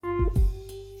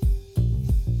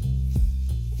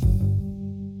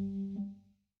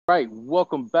right,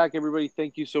 welcome back, everybody.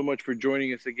 Thank you so much for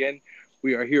joining us again.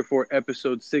 We are here for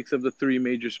episode 6 of the Three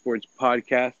Major Sports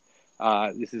podcast.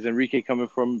 This is Enrique coming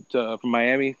from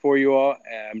Miami for you all.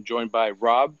 And I'm joined by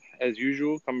Rob, as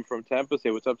usual, coming from Tampa.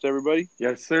 Say what's up to everybody.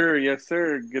 Yes, sir. Yes,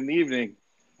 sir. Good evening.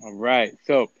 All right.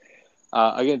 So,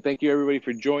 again, thank you, everybody,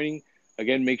 for joining.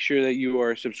 Again, make sure that you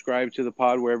are subscribed to the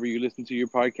pod wherever you listen to your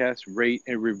podcast. Rate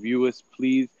and review us,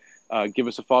 please. Give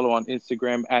us a follow on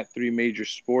Instagram at Three Major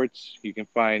Sports. You can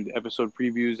find episode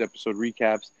previews, episode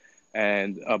recaps,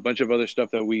 and a bunch of other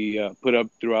stuff that we put up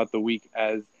throughout the week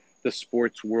as the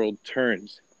sports world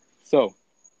turns. So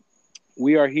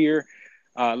we are here.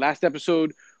 Last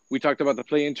episode, we talked about the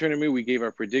play-in tournament. We gave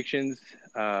our predictions.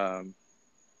 I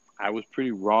was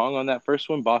pretty wrong on that first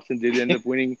one. Boston did end up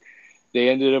winning. They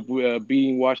ended up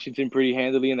beating Washington pretty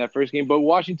handily in that first game, but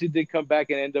Washington did come back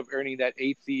and end up earning that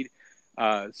 8th seed.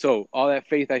 So all that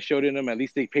faith I showed in them, at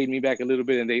least they paid me back a little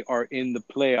bit, and they are in the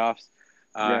playoffs.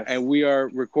 Yes. And we are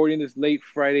recording this late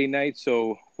Friday night,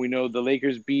 so we know the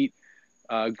Lakers beat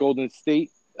Golden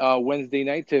State Wednesday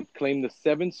night to claim the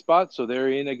 7th spot, so they're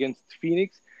in against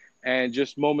Phoenix. And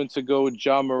just moments ago,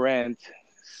 Ja Morant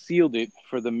sealed it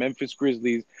for the Memphis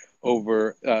Grizzlies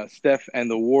over Steph and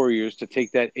the Warriors to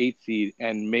take that 8th seed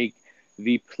and make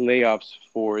the playoffs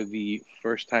for the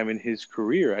first time in his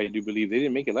career. I do believe they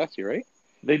didn't make it last year, right?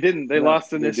 They didn't. They No,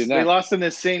 lost in they did this. They not. lost in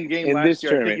this same game In this last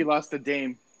year. I think he tournament. lost to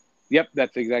Dame. Yep,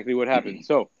 that's exactly what happened.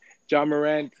 So, Ja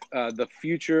Morant, the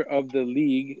future of the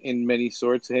league in many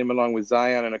sorts, him along with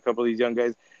Zion and a couple of these young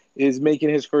guys, is making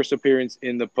his first appearance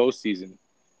in the postseason.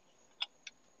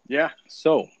 Yeah.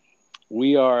 So,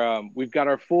 we've got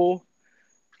our full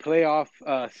playoff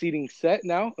seating set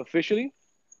now officially.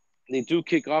 They do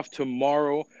kick off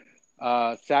tomorrow,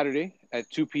 Saturday at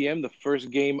 2 p.m. The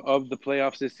first game of the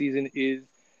playoffs this season is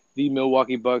the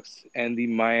Milwaukee Bucks and the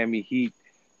Miami Heat,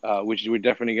 which we're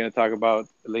definitely going to talk about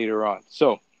later on.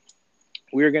 So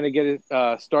we're going to get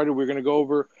it started. We're going to go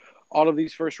over all of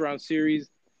these first round series,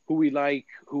 who we like,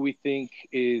 who we think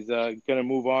is going to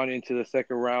move on into the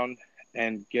second round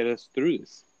and get us through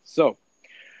this. So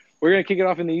we're going to kick it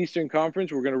off in the Eastern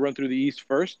Conference. We're going to run through the East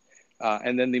first,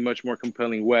 and then the much more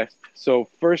compelling West. So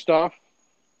first off,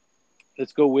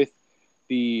 let's go with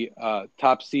the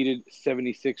top-seeded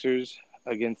 76ers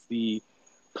against the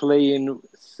play-in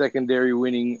secondary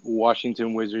winning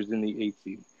Washington Wizards in the 8th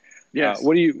seed. Yes.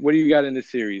 What do you got in this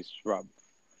series, Rob?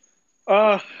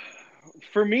 Uh,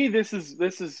 for me, this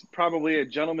is probably a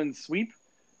gentleman's sweep.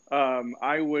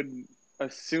 I would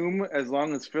assume as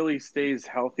long as Philly stays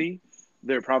healthy,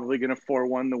 they're probably going to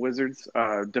 4-1 the Wizards.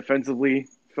 Defensively,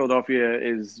 Philadelphia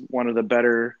is one of the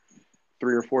better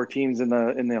 3 or 4 teams in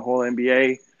the whole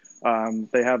NBA.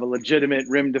 They have a legitimate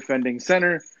rim defending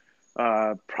center,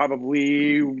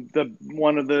 probably the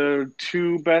one of the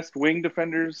 2 best wing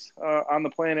defenders on the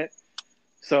planet.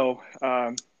 So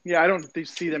yeah, I don't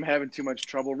see them having too much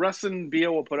trouble. Russ and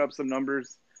Beal will put up some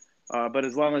numbers, but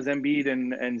as long as Embiid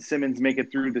and Simmons make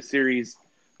it through the series,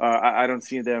 I don't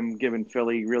see them giving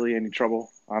Philly really any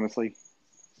trouble, honestly.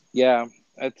 Yeah,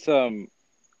 that's I'm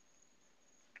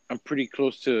pretty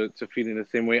close to feeling the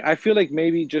same way. I feel like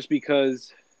maybe just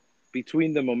because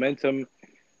between the momentum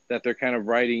that they're kind of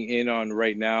riding in on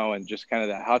right now and just kind of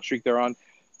that hot streak they're on,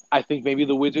 I think maybe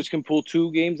the Wizards can pull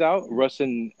 2 games out. Russ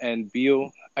and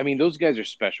Beal. I mean, those guys are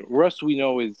special. Russ, we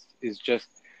know, is just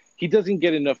he doesn't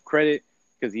get enough credit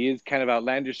because he is kind of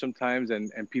outlandish sometimes,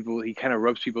 and people he kind of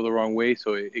rubs people the wrong way,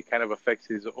 so it kind of affects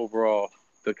his overall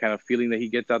the kind of feeling that he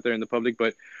gets out there in the public.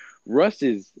 But Russ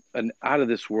is an out of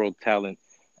this world talent,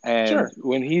 and Sure.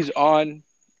 when he's on,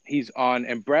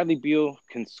 and Bradley Beal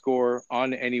can score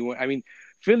on anyone. I mean,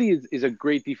 Philly is a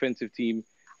great defensive team.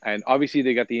 And obviously,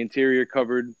 they got the interior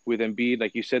covered with Embiid,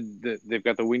 like you said. They've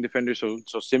got the wing defender, so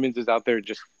Simmons is out there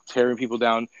just tearing people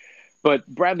down. But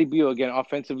Bradley Beal, again,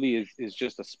 offensively is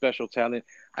just a special talent.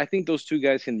 I think those 2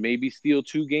 guys can maybe steal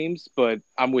 2 games, but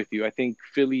I'm with you. I think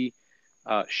Philly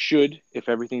should, if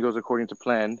everything goes according to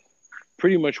plan,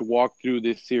 pretty much walk through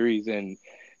this series and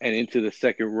into the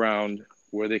second round,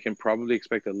 where they can probably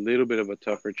expect a little bit of a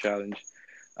tougher challenge.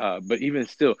 But even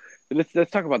still, let's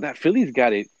talk about that. Philly's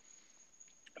got it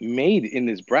made in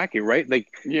this bracket, right? Like,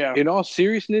 Yeah. in all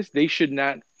seriousness, they should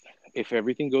not, if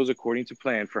everything goes according to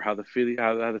plan for how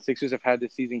how the Sixers have had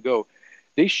this season go,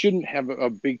 they shouldn't have a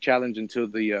big challenge until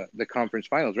the conference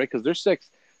finals, right? Because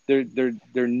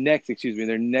their next, excuse me,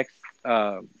 their next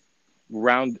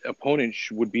round opponent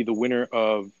would be the winner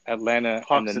of Atlanta and the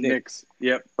Hawks and Knicks, Knicks.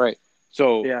 Yep. right?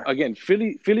 So Yeah. again,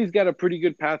 Philly's got a pretty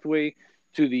good pathway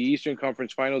to the Eastern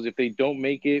Conference Finals. If they don't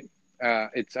make it,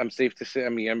 I'm safe to say. I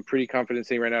mean, I'm pretty confident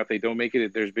saying right now, if they don't make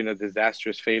it, there's been a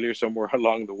disastrous failure somewhere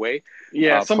along the way.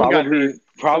 Yeah, someone got hurt.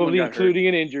 Probably including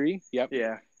an injury. Yep.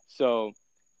 Yeah. So,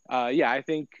 yeah, I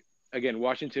think again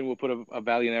Washington will put a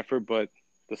valiant effort, but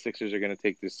the Sixers are going to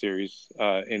take this series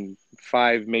in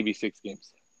 5, maybe 6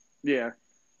 games. Yeah.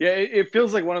 Yeah, it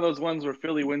feels like one of those ones where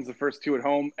Philly wins the first 2 at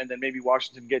home, and then maybe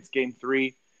Washington gets game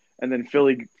 3, and then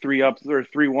Philly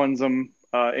 3-1s them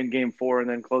in game 4, and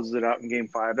then closes it out in game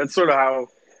 5. That's sort of how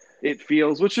it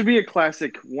feels, which should be a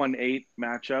classic 1-8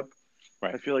 matchup.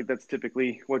 Right. I feel like that's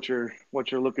typically what you're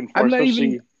looking for.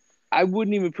 I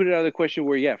wouldn't even put it out of the question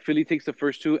where, yeah, Philly takes the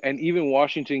first 2, and even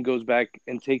Washington goes back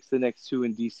and takes the next 2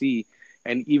 in DC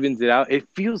and evens it out. It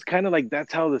feels kind of like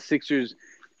that's how the Sixers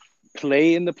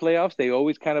play in the playoffs. They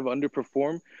always kind of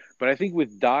underperform. But I think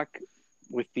with Doc,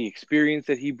 with the experience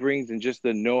that he brings and just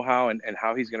the know-how and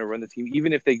how he's going to run the team,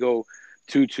 even if they go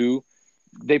 2-2,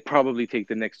 they probably take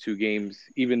the next 2 games,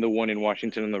 even the one in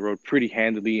Washington on the road, pretty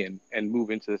handily and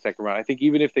move into the second round. I think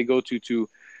even if they go 2-2,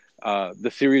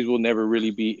 the series will never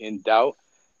really be in doubt.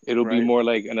 It'll be more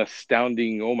like an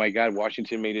astounding, oh my God,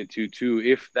 Washington made it 2-2,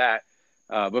 if that.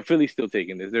 But Philly's still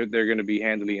taking this. They're going to be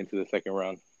handily into the second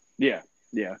round. Yeah.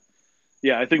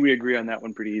 I think we agree on that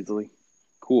one pretty easily.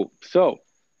 Cool. So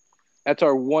that's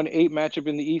our 1-8 matchup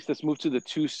in the East. Let's move to the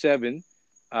 2-7.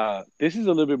 This is a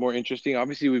little bit more interesting.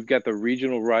 Obviously, we've got the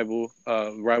regional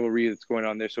rivalry that's going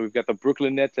on there. So we've got the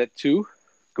Brooklyn Nets at 2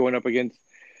 going up against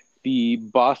the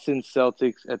Boston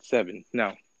Celtics at 7.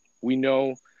 Now, we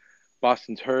know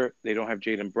Boston's hurt. They don't have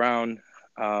Jaylen Brown.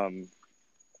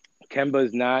 Kemba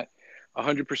is not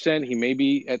 100%. He may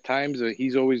be at times.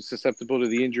 He's always susceptible to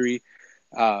the injury.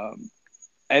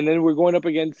 And then we're going up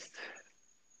against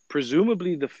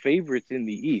presumably the favorites in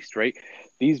the East, right?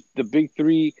 The big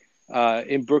 3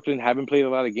 in Brooklyn haven't played a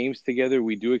lot of games together.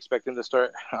 We do expect them to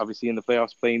start, obviously, in the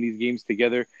playoffs playing these games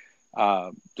together.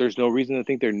 There's no reason to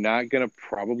think they're not going to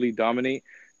probably dominate.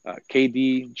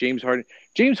 KD, James Harden.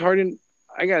 James Harden,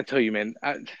 I got to tell you, man,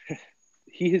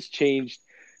 he has changed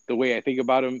the way I think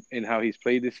about him and how he's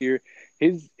played this year.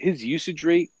 His usage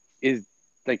rate is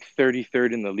like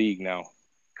 33rd in the league now,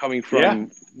 coming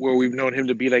from where we've known him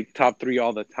to be like top 3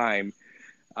 all the time.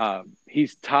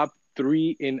 He's top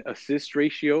 3 in assist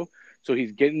ratio, so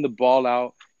he's getting the ball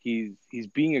out. He's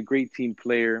being a great team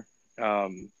player. I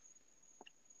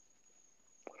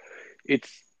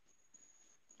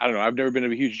don't know. I've never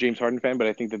been a huge James Harden fan, but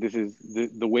I think that this is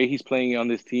the way he's playing on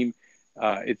this team.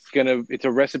 It's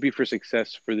a recipe for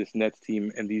success for this Nets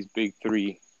team and these big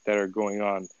 3 that are going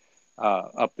on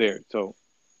up there. So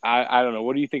I don't know.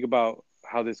 What do you think about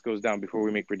how this goes down before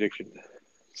we make predictions?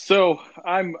 So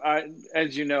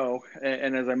as you know,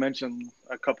 and as I mentioned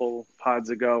a couple pods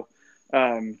ago,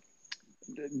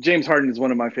 James Harden is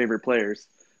one of my favorite players.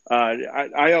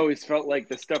 I always felt like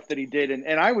the stuff that he did,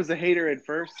 and I was a hater at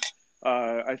first.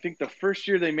 I think the first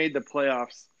year they made the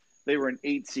playoffs, they were an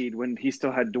 8 seed when he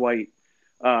still had Dwight.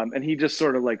 And he just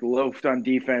sort of like loafed on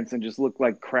defense and just looked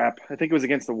like crap. I think it was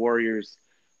against the Warriors,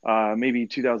 maybe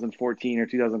 2014 or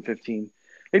 2015.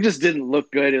 It just didn't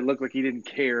look good. It looked like he didn't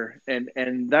care. And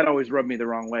that always rubbed me the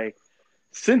wrong way.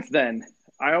 Since then,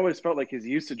 I always felt like his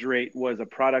usage rate was a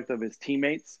product of his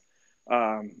teammates.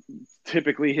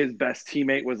 Typically, his best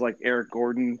teammate was like Eric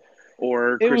Gordon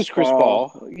or Chris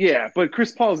Paul. Yeah, but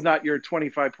Chris Paul is not your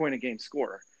 25-point-a-game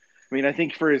scorer. I mean, I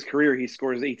think for his career, he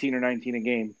scores 18 or 19 a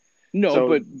game.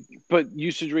 No, but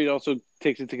usage rate also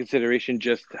takes into consideration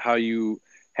just how you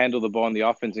handle the ball in the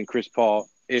offense. And Chris Paul,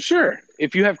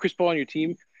 if you have Chris Paul on your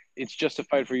team, it's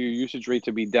justified for your usage rate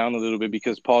to be down a little bit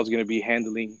because Paul's going to be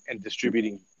handling and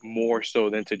distributing more so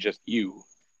than to just you.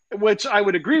 Which I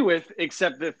would agree with,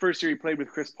 except the first year he played with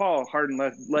Chris Paul, Harden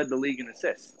led the league in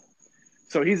assists.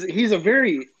 So he's a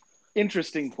very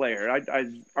interesting player. I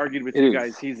argued with you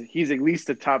guys. He's at least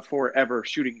a top 4 ever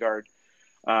shooting guard.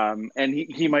 And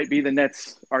he might be the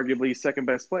Nets' arguably second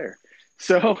best player.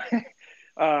 So,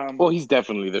 well, he's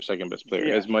definitely their second best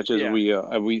player. As much as we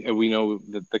know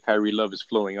that the Kyrie love is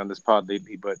flowing on this pod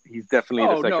lately, but he's definitely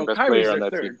the second best player on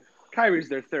that team. Kyrie's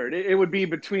their third. It would be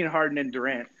between Harden and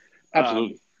Durant.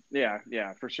 Absolutely.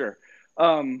 Yeah, for sure.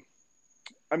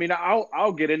 I mean,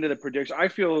 I'll get into the prediction. I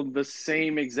feel the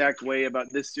same exact way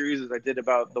about this series as I did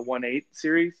about the 1-8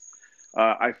 series.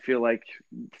 I feel like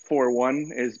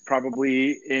 4-1 is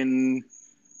probably in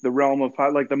the realm of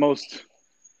like the most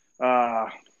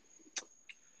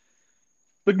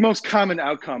common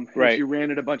outcome. Right. If you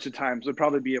ran it a bunch of times, would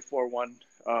probably be a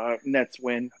 4-1 Nets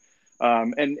win.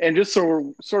 And just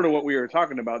sort of what we were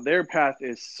talking about, their path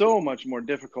is so much more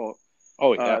difficult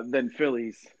than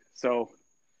Philly's. So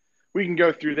we can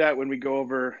go through that when we go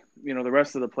over, the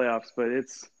rest of the playoffs, but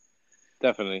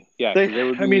Definitely. Yeah, They, because they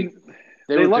would I be mean,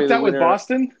 they they would play lucked the out with winner.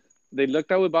 Boston. They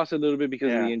looked out with Boston a little bit because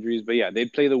of Yeah, the injuries, but yeah,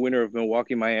 they'd play the winner of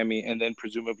Milwaukee, Miami, and then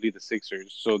presumably the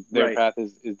Sixers. So their right, path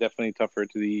is definitely tougher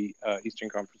to the Eastern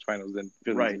Conference Finals than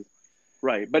Phillies right, is.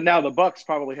 right. But now the Bucks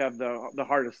probably have the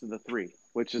hardest of the three,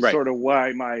 which is Right. sort of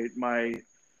why my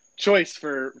choice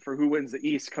for who wins the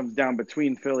East comes down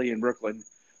between Philly and Brooklyn,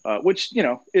 which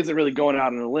isn't really going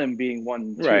out on a limb being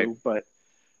 1-2, Right. but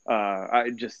I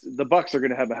just the Bucks are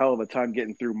going to have a hell of a time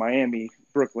getting through Miami,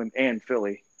 Brooklyn, and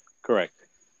Philly. Correct.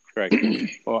 Correct.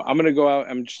 Well, I'm gonna go out.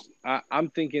 I'm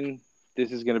thinking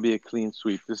this is gonna be a clean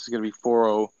sweep. This is gonna be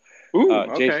 4-0. Ooh, Uh,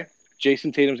 Jason okay.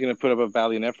 Jason Tatum's gonna put up a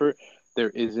valiant effort. There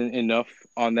isn't enough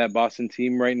on that Boston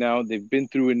team right now. They've been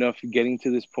through enough getting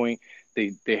to this point.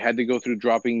 They had to go through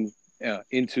dropping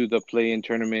into the play-in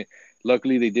tournament.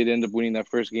 Luckily, they did end up winning that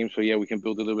first game. So yeah, we can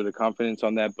build a little bit of confidence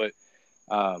on that. But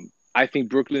I think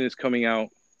Brooklyn is coming out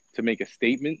to make a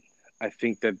statement. I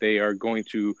think that they are going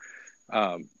to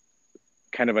um,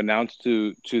 kind of announce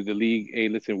to the league, hey,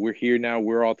 listen, we're here now.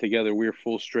 We're all together. We're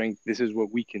full strength. This is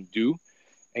what we can do,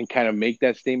 and kind of make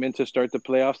that statement to start the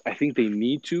playoffs. I think they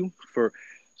need to for.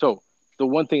 So the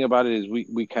one thing about it is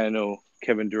we kind of know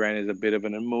Kevin Durant is a bit of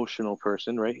an emotional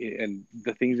person, right? And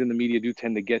the things in the media do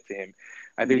tend to get to him.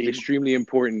 I think it's Indeed. extremely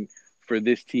important for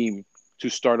this team to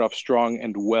start off strong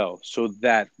and well so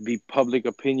that the public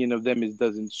opinion of them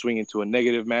doesn't swing into a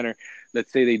negative manner.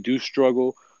 Let's say they do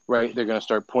struggle, right? They're going to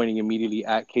start pointing immediately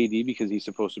at KD because he's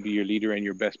supposed to be your leader and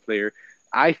your best player.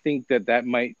 I think that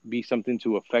might be something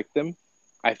to affect them.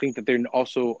 I think that they're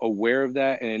also aware of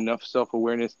that and enough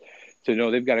self-awareness to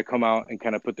know they've got to come out and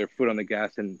kind of put their foot on the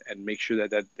gas and make sure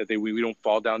that we don't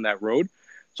fall down that road.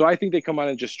 So I think they come out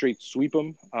and just straight sweep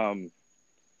them.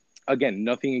 Again,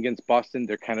 nothing against Boston.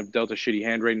 They're kind of dealt a shitty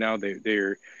hand right now.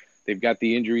 They've got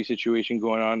the injury situation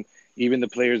going on. Even the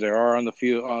players that are on the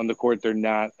field on the court, they're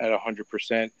not at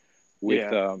 100% with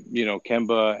Yeah,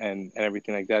 Kemba and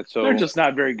everything like that. they're So just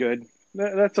not very good.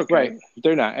 That's right, okay.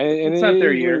 they're not, and It's it not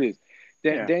their is what it year. is.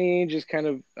 Yeah, Danny Ainge is kind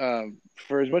of,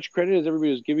 for as much credit as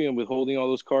everybody was giving him with holding all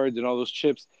those cards and all those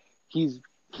chips,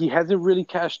 he hasn't really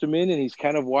cashed them in, and he's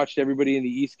kind of watched everybody in the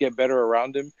East get better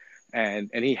around him, and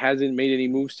he hasn't made any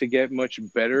moves to get much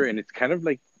better, and it's kind of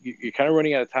like you're kind of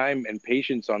running out of time and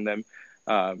patience on them.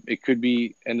 It could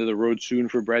be end of the road soon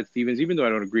for Brad Stevens, even though I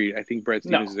don't agree. I think Brad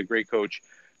no, Stevens is a great coach,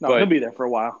 no, he'll but be there for a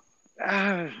while.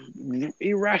 uh,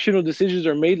 irrational decisions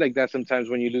are made like that sometimes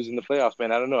when you lose in the playoffs,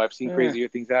 man. I don't know. I've seen Yeah, crazier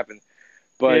things happen.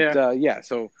 But yeah, yeah,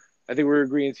 so I think we're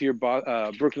agreeing here.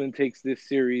 Brooklyn takes this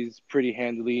series pretty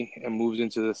handily and moves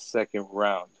into the second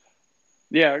round.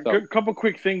 yeah. So, Couple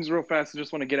quick things real fast. I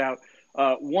just want to get out.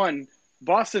 One,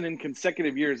 Boston in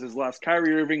consecutive years has lost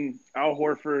Kyrie Irving, Al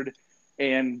Horford,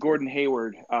 and Gordon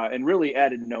Hayward, and really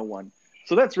added no one.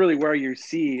 So that's really where you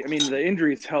see. I mean, the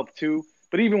injuries help too.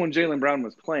 But even when Jaylen Brown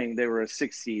was playing, they were a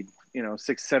 6 seed,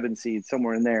 6, 7 seed,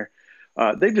 somewhere in there.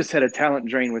 They just had a talent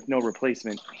drain with no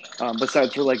replacement,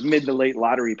 besides for like mid to late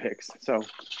lottery picks. So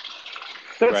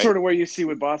that's right. sort of where you see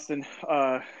with Boston.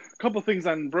 A couple things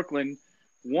on Brooklyn.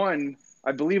 One,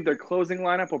 I believe their closing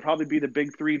lineup will probably be the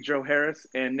big three: Joe Harris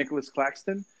and Nicholas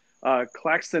Claxton.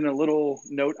 Claxton, a little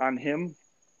note on him: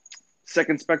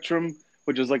 Second Spectrum,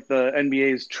 which is like the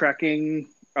NBA's tracking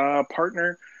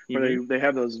partner, where Mm-hmm. they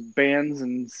have those bands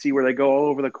and see where they go all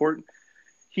over the court.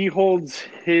 He holds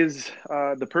his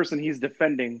the person he's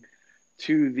defending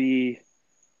to the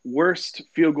worst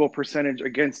field goal percentage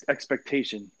against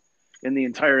expectation in the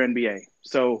entire NBA.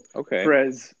 So Okay. for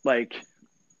as like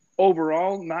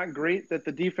overall not great that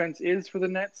the defense is for the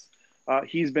Nets,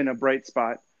 he's been a bright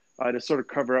spot to sort of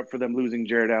cover up for them losing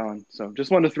Jared Allen. So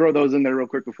just wanted to throw those in there real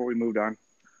quick before we moved on.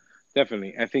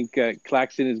 Definitely. I think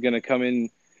Claxton is going to come in.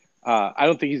 I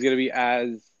don't think he's going to be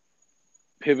as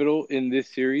pivotal in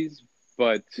this series,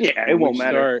 but Yeah, it when we won't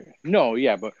matter. start, no,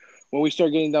 yeah, but when we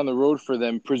start getting down the road for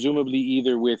them, presumably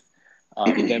either with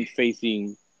them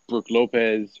facing Brook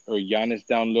Lopez or Giannis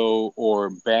down low or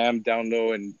Bam down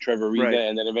low and Trevor Right. Ariza,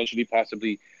 and then eventually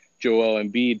possibly Joel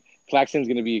Embiid. Claxton's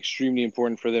going to be extremely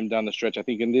important for them down the stretch. I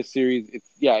think in this series,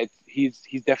 he's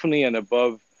definitely an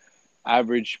above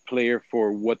average player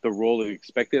for what the role is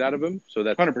expected out of him. So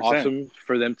that's 100%. awesome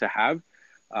for them to have.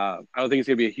 I don't think it's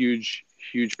going to be a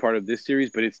huge part of this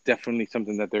series, but it's definitely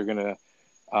something that they're going to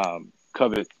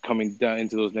covet coming down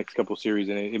into those next couple series,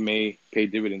 and it may pay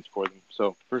dividends for them.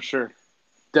 So For sure.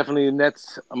 definitely the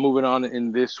Nets are moving on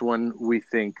in this one, we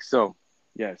think. So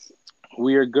Yes.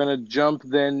 we are going to jump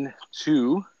then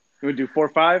to You would do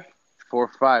 4-5?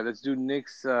 4-5. Let's do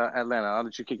Knicks Atlanta. I'll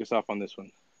let you kick us off on this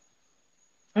one.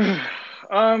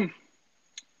 um,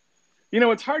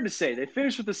 It's hard to say. They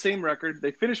finished with the same record.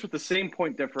 They finished with the same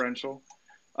point differential.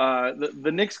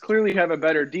 The Knicks clearly have a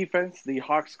better defense. The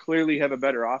Hawks clearly have a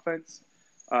better offense.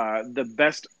 The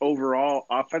best overall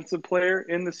offensive player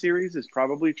in the series is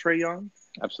probably Trae Young.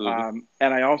 Absolutely.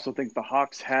 And I also think the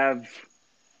Hawks have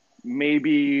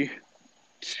maybe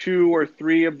 2 or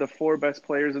 3 of the 4 best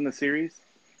players in the series,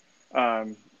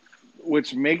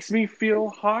 which makes me feel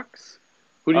Hawks.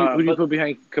 Who do you put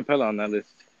behind Capella on that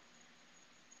list?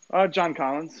 John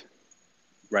Collins.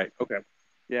 Right. Okay.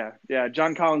 Yeah.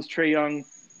 John Collins, Trae Young,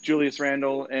 Julius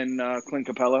Randle, and Clint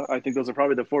Capella. I think those are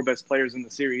probably the 4 best players in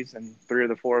the series, and 3 of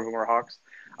the 4 of them are Hawks.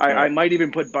 I might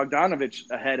even put Bogdanovich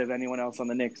ahead of anyone else on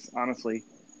the Knicks, honestly.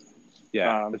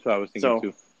 Yeah, that's what I was thinking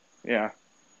too. Yeah.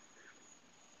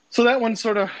 So that one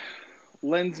sort of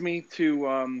lends me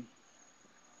to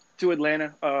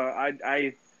Atlanta.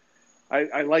 I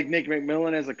like Nick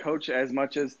McMillan as a coach as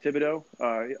much as Thibodeau.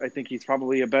 I think he's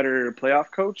probably a better playoff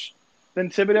coach than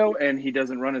Thibodeau, and he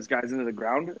doesn't run his guys into the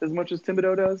ground as much as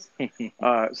Thibodeau does.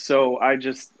 So I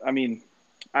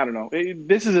don't know.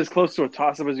 This is as close to a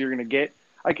toss-up as you're going to get.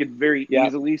 I could very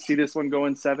easily see this one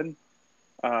going 7.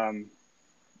 And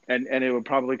it would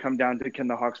probably come down to, can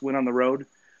the Hawks win on the road?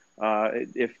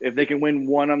 If they can win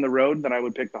 1 on the road, then I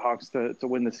would pick the Hawks to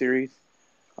win the series.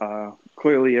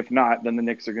 Clearly, if not, then the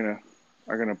Knicks are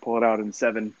gonna pull it out in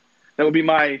 7. That would be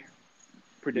my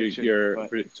prediction.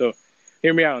 So,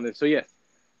 hear me out on this. So yes,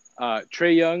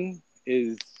 Trae Young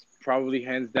is probably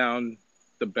hands down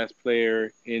the best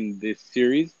player in this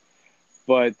series,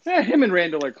 but him and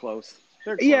Randall are close.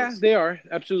 They're close. Yeah, they are.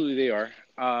 Absolutely, they are.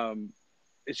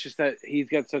 It's just that he's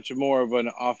got such a more of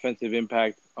an offensive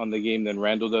impact on the game than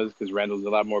Randall does, because Randall's a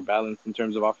lot more balanced in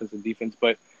terms of offense and defense.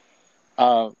 But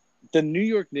the New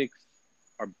York Knicks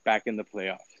are back in the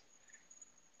playoffs.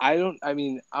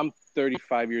 I'm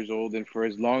 35 years old, and for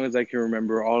as long as I can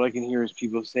remember, all I can hear is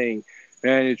people saying,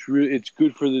 "Man, it's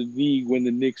good for the league when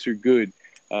the Knicks are good.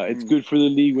 It's good for the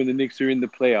league when the Knicks are in the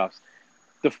playoffs."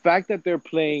 The fact that they're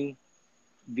playing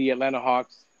the Atlanta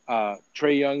Hawks,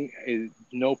 Trae Young is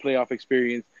no playoff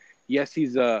experience. Yes,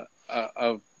 he's a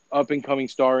up and coming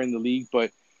star in the league,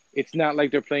 but it's not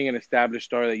like they're playing an established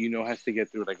star that has to get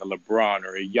through, like a LeBron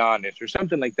or a Giannis or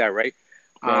something like that, right?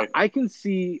 Right. I can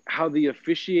see how the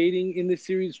officiating in this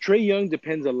series, Trae Young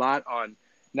depends a lot on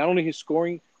not only his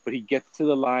scoring, but he gets to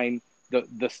the line.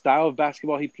 The style of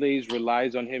basketball he plays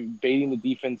relies on him baiting the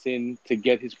defense in to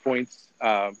get his points.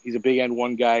 He's a big end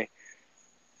one guy.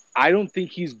 I don't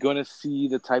think he's going to see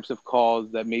the types of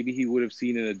calls that maybe he would have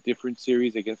seen in a different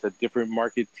series against a different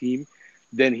market team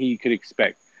than he could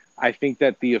expect. I think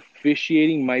that the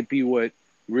officiating might be what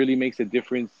really makes a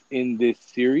difference in this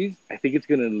series. I think it's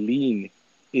going to lean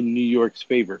in New York's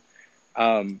favor.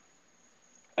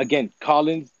 Again,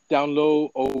 Collins down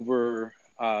low over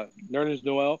Nerlens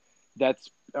Noel,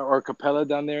 or Capella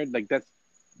down there.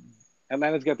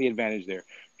 Atlanta's got the advantage there.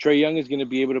 Trae Young is going to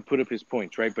be able to put up his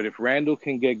points, right? But if Randall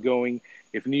can get going,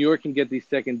 if New York can get these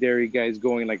secondary guys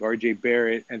going like R.J.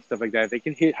 Barrett and stuff like that, if they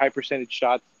can hit high percentage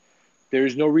shots,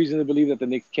 there's no reason to believe that the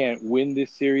Knicks can't win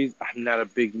this series. I'm not a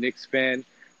big Knicks fan,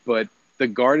 but the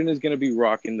Garden is going to be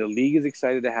rocking. The league is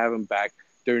excited to have them back.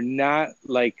 They're not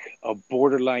like a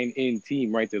borderline in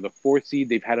team, right? They're the 4th seed.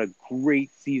 They've had a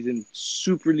great season,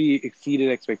 superly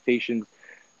exceeded expectations.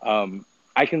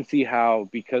 I can see how,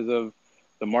 because of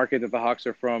the market that the Hawks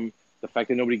are from, the fact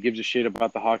that nobody gives a shit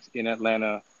about the Hawks in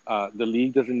Atlanta, the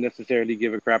league doesn't necessarily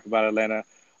give a crap about Atlanta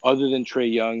other than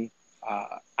Trae Young.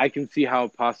 I can see how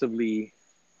possibly,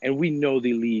 and we know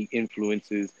the league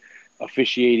influences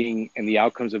officiating and the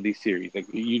outcomes of these series. Like,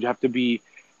 you'd have to be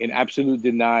in absolute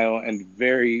denial and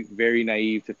very, very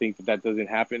naive to think that doesn't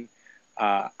happen.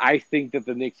 I think that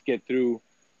the Knicks get through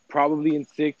probably in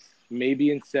 6,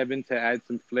 maybe in 7 to add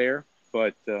some flair.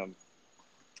 But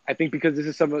I think because this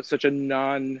is such a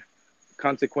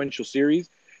non-consequential series,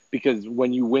 because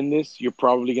when you win this, you're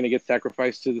probably going to get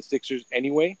sacrificed to the Sixers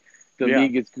anyway. The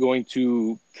league is going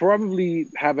to probably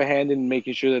have a hand in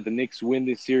making sure that the Knicks win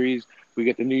this series. We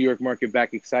get the New York market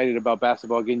back excited about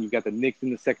basketball again. You've got the Knicks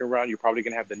in the second round. You're probably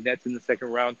going to have the Nets in the second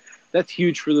round. That's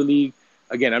huge for the league.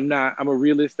 Again, I'm a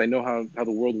realist. I know how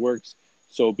the world works.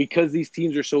 So because these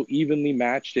teams are so evenly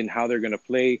matched in how they're going to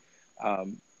play,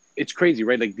 it's crazy,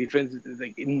 right? Like, defense,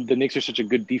 like, the Knicks are such a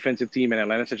good defensive team, and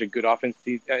Atlanta's such a good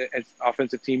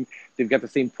offensive team. They've got the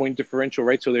same point differential,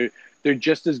 right? So they're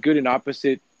just as good in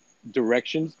opposite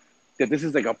directions. That this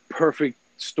is like a perfect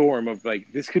storm of,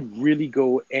 like, this could really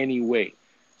go any way.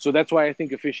 So that's why I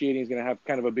think officiating is going to have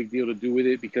kind of a big deal to do with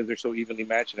it, because they're so evenly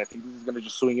matched, and I think this is going to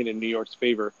just swing it in New York's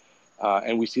favor.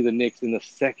 And we see the Knicks in the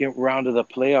second round of the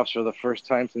playoffs for the first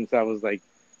time since I was like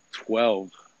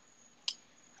 12.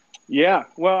 Yeah.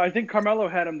 Well, I think Carmelo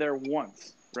had him there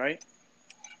once, right?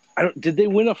 I don't. Did they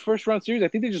win a first round series? I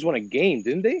think they just won a game,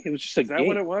 didn't they? It was just a Is that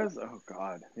what game. it was? Oh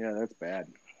God. Yeah, that's bad.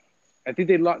 I think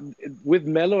they lost with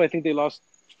Melo. I think they lost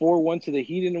 4-1 to the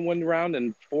Heat in one round,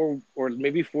 and 4-2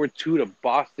 to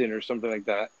Boston or something like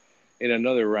that in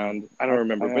another round. I don't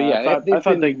remember, but I yeah, thought I they've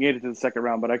thought they been made it to the second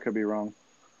round, but I could be wrong.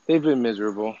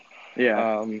 miserable.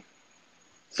 Yeah. Um,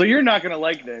 So you're not gonna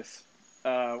like this.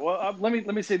 Let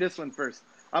me say this one first.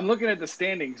 I'm looking at the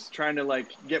standings, trying to like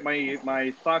get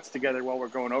my thoughts together while we're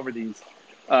going over these.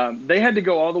 They had to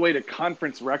go all the way to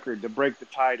conference record to break the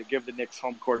tie to give the Knicks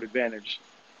home court advantage,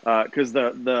 because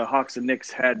the Hawks and Knicks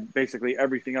had basically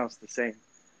everything else the same.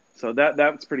 So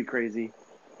that's pretty crazy.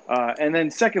 And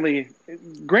then secondly,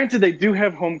 granted they do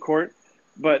have home court,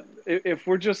 but if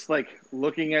we're just like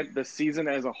looking at the season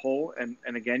as a whole, and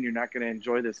again, you're not going to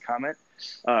enjoy this comment,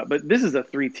 but this is a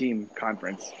 3-team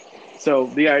conference. So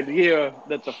the idea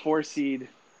that the 4 seed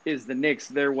is the Knicks,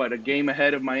 they're what, a game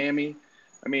ahead of Miami?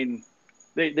 I mean,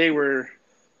 they were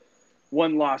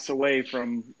one loss away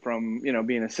from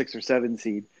being a 6 or 7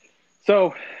 seed.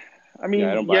 So, I yeah, I mean,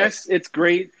 don't buy it. yes, it's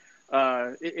great.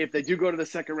 If they do go to the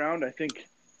second round, I think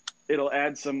it'll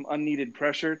add some unneeded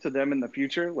pressure to them in the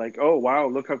future. Like, oh wow,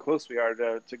 look how close we are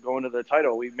to going to the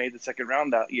title. We made the second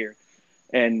round that year,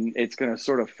 and it's going to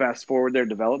sort of fast forward their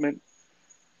development.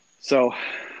 So,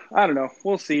 I don't know.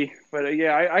 We'll see. But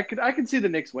yeah, I could see the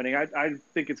Knicks winning. I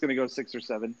think it's going to go 6 or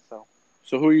 7. So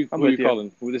So who are you I'm who are you with you.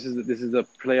 calling? This is a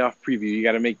playoff preview. You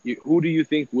got to make. Who do you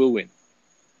think will win?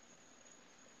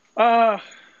 Uh,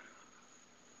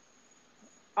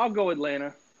 I'll go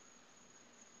Atlanta.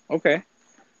 Okay,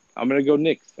 I'm gonna go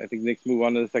Knicks. I think Knicks move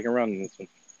on to the second round in this one.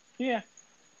 Yeah,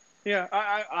 yeah.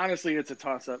 I honestly, it's a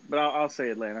toss up, but I'll say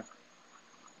Atlanta.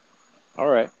 All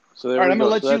right, so All there right, we I'm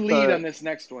going to go. So let you that's lead our on this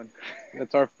next one.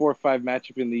 4-5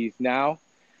 matchup in the East. Now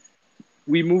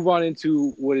we move on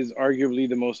into what is arguably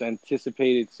the most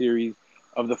anticipated series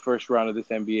of the first round of this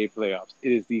NBA playoffs.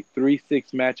 It is the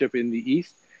 3-6 matchup in the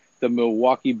East, the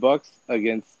Milwaukee Bucks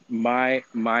against my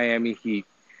Miami Heat.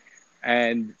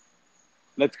 And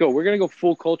let's go. We're going to go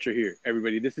full culture here,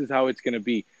 everybody. This is how it's going to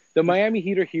be. The Miami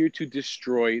Heat are here to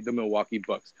destroy the Milwaukee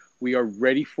Bucks. We are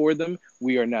ready for them.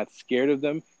 We are not scared of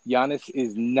them. Giannis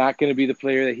is not going to be the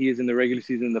player that he is in the regular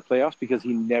season in the playoffs because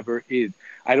he never is.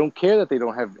 I don't care that they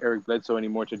don't have Eric Bledsoe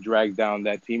anymore to drag down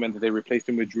that team and that they replaced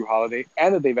him with Drew Holiday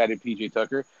and that they've added PJ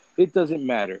Tucker. It doesn't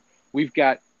matter. We've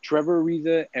got Trevor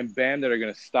Ariza and Bam that are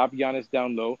going to stop Giannis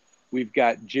down low. We've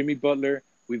got Jimmy Butler.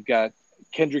 We've got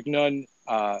Kendrick Nunn,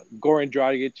 Goran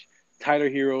Dragic, Tyler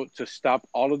Hero to stop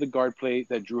all of the guard play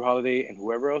that Drew Holiday and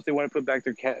whoever else they want to put back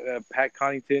there, Pat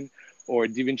Connaughton or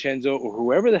DiVincenzo or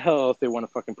whoever the hell else they want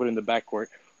to fucking put in the backcourt.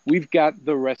 We've got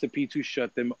the recipe to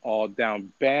shut them all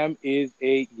down. Bam is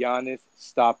a Giannis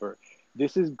stopper.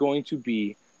 This is going to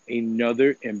be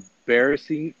another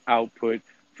embarrassing output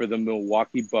for the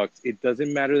Milwaukee Bucks. It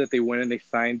doesn't matter that they went and they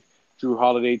signed Drew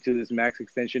Holiday to this max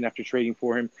extension after trading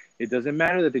for him. It doesn't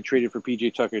matter that they traded for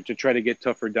PJ Tucker to try to get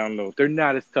tougher down low. They're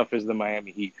not as tough as the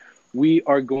Miami Heat. We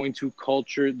are going to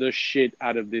culture the shit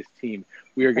out of this team.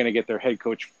 We are going to get their head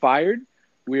coach fired.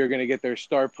 We are going to get their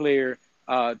star player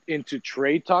into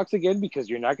trade talks again because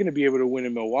you're not going to be able to win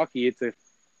in Milwaukee.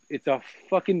 It's a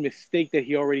fucking mistake that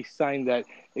he already signed that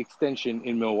extension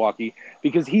in Milwaukee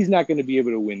because he's not going to be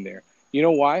able to win there. You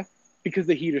know why? Because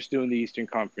the Heat are still in the Eastern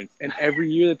Conference. And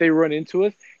every year that they run into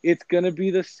us, it's going to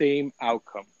be the same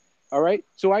outcome. All right?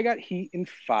 So I got Heat in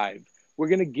 5. We're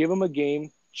going to give them a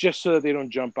game just so that they don't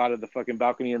jump out of the fucking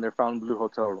balcony in their Fontainebleau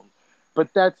hotel room.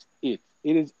 But that's it.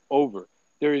 It is over.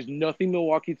 There is nothing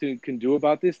Milwaukee can do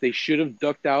about this. They should have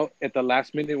ducked out at the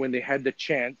last minute when they had the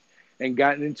chance and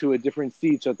gotten into a different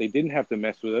seat so that they didn't have to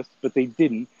mess with us, but they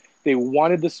didn't. They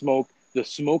wanted the smoke. The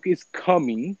smoke is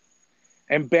coming.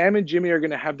 And Bam and Jimmy are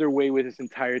going to have their way with this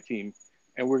entire team,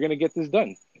 and we're going to get this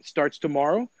done. It starts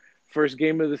tomorrow. First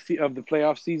game of the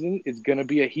playoff season. It's going to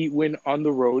be a Heat win on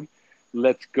the road.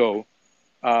 Let's go.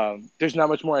 There's not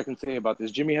much more I can say about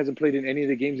this. Jimmy hasn't played in any of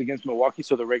the games against Milwaukee,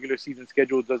 so the regular season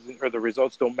schedule doesn't, or the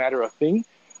results don't matter a thing.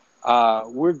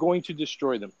 We're going to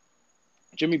destroy them.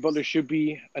 Jimmy Butler should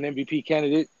be an MVP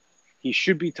candidate. He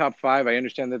should be top 5. I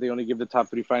understand that they only give the top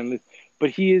 3 finalists,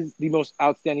 but he is the most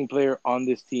outstanding player on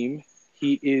this team.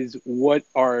 He is what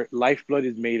our lifeblood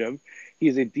is made of. He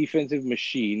is a defensive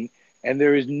machine, and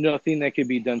there is nothing that can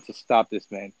be done to stop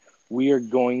this man. We are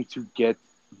going to get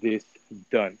this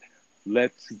done.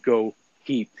 Let's go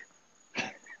Heat.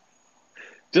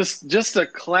 Just a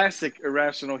classic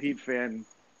irrational Heat fan.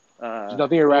 There's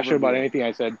nothing irrational about Overview. anything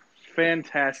I said.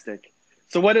 Fantastic.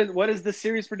 So what is the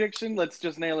series prediction? Let's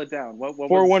just nail it down. What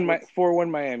 4-1 was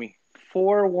 4-1 Miami.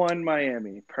 4-1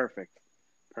 Miami. Perfect.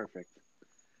 Perfect.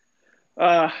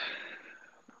 Uh,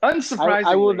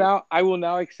 unsurprisingly, I will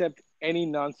now accept any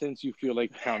nonsense you feel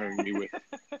like countering me with.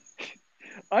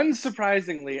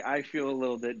 unsurprisingly, I feel a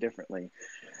little bit differently.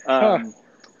 Huh.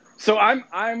 So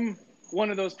I'm one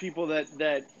of those people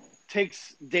that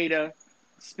takes data,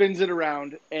 spins it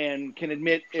around, and can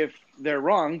admit if they're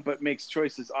wrong, but makes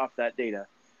choices off that data.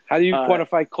 How do you Uh,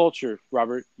 quantify culture,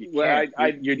 Robert? You well,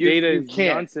 can't. Your data you is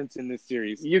can't. nonsense in this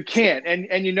series. You can't.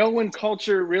 And you know when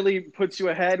culture really puts you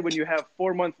ahead when you have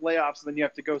 4 month layoffs and then you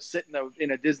have to go sit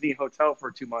in a Disney hotel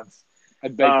for 2 months. I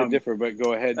beg to differ, but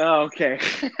go ahead. Oh, okay.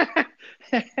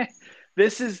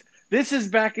 This is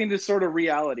back into sort of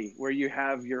reality where you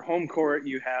have your home court,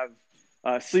 you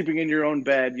have sleeping in your own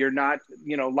bed, you're not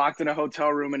locked in a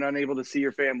hotel room and unable to see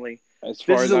your family. As This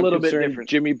far is as a I'm little bit concerned, different.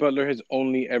 Jimmy Butler has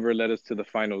only ever led us to the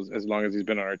finals as long as he's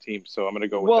been on our team. So I'm going to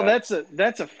go with Well, that.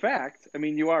 that's a fact. I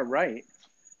mean, you are right,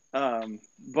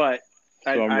 but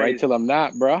So I'm right I till I'm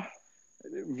not, bruh.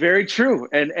 very true.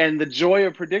 And the joy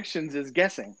of predictions is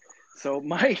guessing. So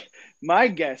my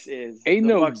guess is Ain't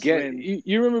the no Bucks guess. win.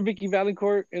 You remember Vicky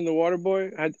Valancourt in The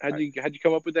Waterboy? How'd you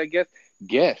come up with that guess?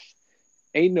 Guess.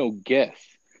 Ain't no guess.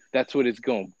 That's what it's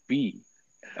gonna be.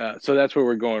 So that's where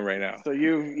we're going right now. So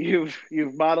you've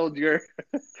modeled your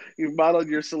you've modeled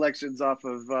your selections off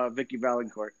of Vicky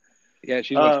Valancourt. Yeah,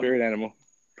 she's my Um, spirit animal.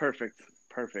 perfect.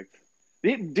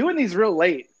 Doing these real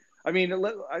late. I mean,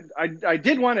 I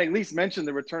did want to at least mention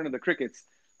the return of the crickets.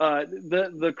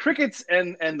 The crickets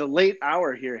and the late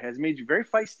hour here has made you very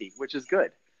feisty, which is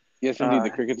good. Yes, indeed.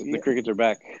 The crickets are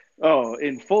back. Oh,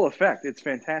 in full effect. It's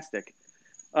fantastic.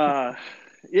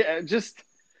 Yeah, just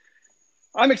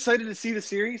I'm excited to see the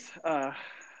series.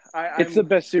 It's the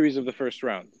best series of the first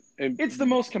round. It's the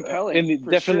most compelling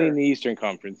for Definitely in sure. the Eastern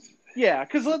Conference. Yeah,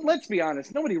 because let's be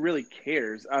honest, nobody really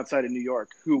cares outside of New York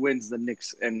who wins the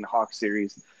Knicks and Hawks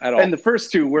series. At all. And the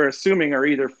first two we're assuming are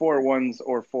either 4-1s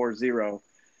or 4-0.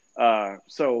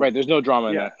 So right, there's no drama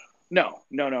in yeah, that.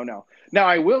 no. Now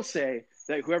I will say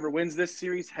that whoever wins this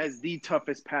series has the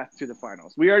toughest path to the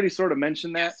finals. We already sort of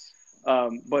mentioned that,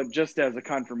 but just as a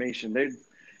confirmation,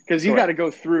 because you got to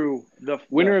go through the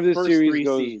winner of this first series three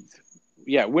goes. seeds.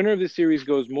 Yeah, winner of this series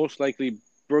goes most likely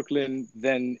Brooklyn.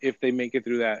 Then if they make it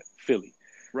through that, Philly.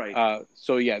 Right.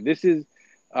 So yeah, this is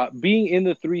being in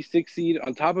the 3-6 seed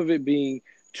on top of it being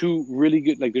two really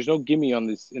good. Like there's no gimme on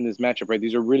this in this matchup, right?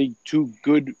 These are really two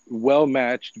good, well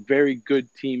matched, very good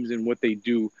teams in what they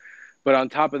do. But on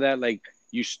top of that, like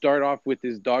you start off with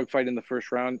this dogfight in the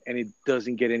first round, and it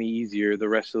doesn't get any easier the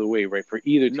rest of the way, right? For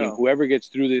either team, No. whoever gets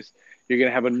through this, you're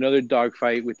gonna have another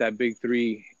dogfight with that big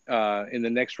three in the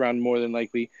next round, more than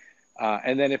likely.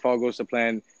 And then if all goes to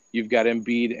plan, you've got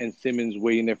Embiid and Simmons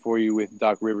waiting there for you with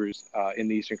Doc Rivers in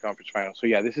the Eastern Conference Finals. So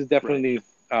yeah, this is definitely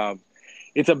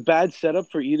it's a bad setup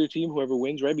for either team, whoever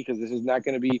wins, right? Because this is not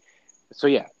going to be. So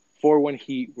yeah, 4-1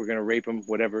 Heat, we're going to rape them,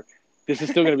 whatever. This is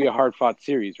still going to be a hard fought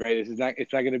series, right? It's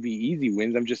not going to be easy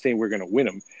wins. I'm just saying we're going to win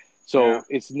them. So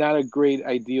it's not a great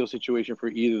ideal situation for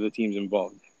either of the teams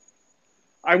involved.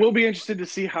 I will be interested to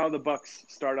see how the Bucks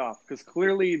start off because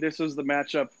clearly this was the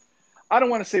matchup. I don't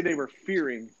want to say they were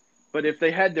fearing, but if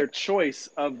they had their choice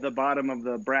of the bottom of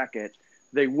the bracket,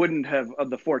 they wouldn't have of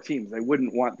the four teams. They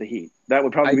wouldn't want the Heat. That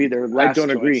would probably be their last. I don't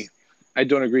choice.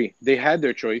 agree. They had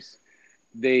their choice.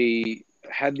 They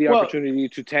had the opportunity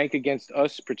to tank against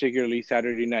us, particularly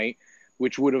Saturday night,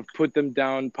 which would have put them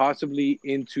down possibly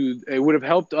into. It would have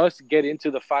helped us get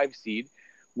into the 5 seed,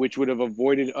 which would have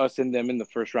avoided us and them in the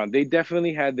first round. They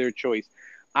definitely had their choice.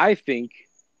 I think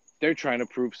they're trying to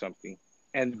prove something,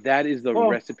 and that is the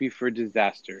recipe for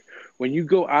disaster. When you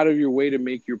go out of your way to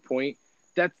make your point,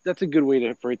 that's a good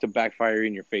way for it to backfire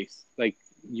in your face. Like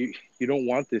you don't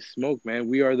want this smoke, man.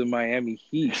 We are the Miami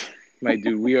Heat, my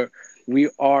dude. We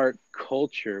are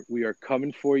culture. We are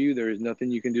coming for you. There is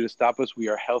nothing you can do to stop us. We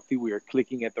are healthy. We are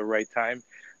clicking at the right time.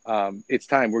 It's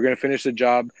time. We're going to finish the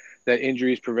job that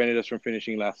injuries prevented us from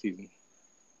finishing last season.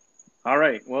 All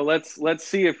right. Well, let's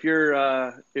see if your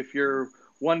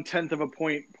 1/10 of a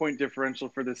point differential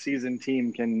for the season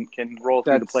team can roll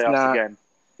through the playoffs again.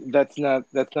 That's not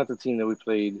the team that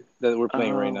we're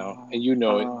playing right now, and you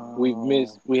know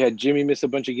it. We had Jimmy miss a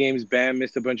bunch of games. Bam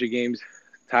missed a bunch of games.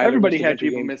 Tyler Everybody had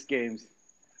people miss games.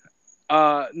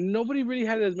 Nobody really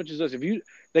had it as much as us. If you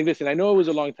listen, I know it was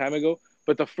a long time ago,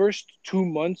 but the first 2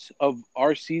 months of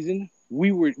our season,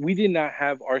 we did not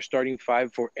have our starting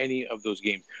 5 for any of those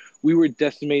games. We were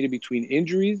decimated between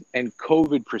injuries and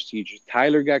COVID procedures.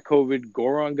 Tyler got COVID.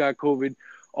 Goran got COVID.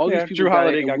 All these people. Jrue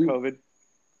Holiday got COVID.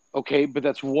 Okay, but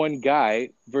that's one guy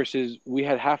versus we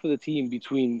had half of the team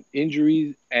between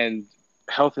injuries and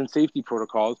health and safety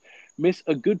protocols miss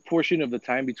a good portion of the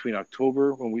time between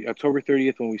October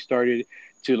 30th when we started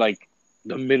to like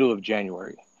the middle of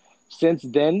January. Since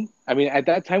then, I mean, at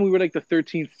that time we were like the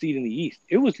 13th seed in the East.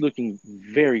 It was looking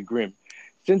very grim.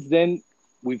 Since then,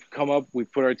 we've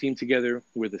put our team together.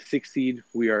 We're the sixth seed.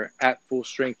 We are at full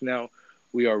strength now.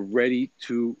 We are ready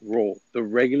to roll. The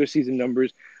regular season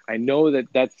numbers, I know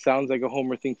that that sounds like a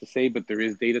homer thing to say, but there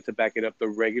is data to back it up. The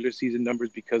regular season numbers,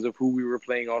 because of who we were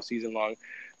playing all season long,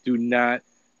 do not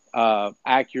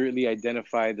accurately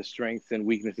identify the strengths and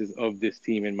weaknesses of this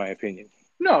team, in my opinion.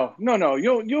 No, no, no.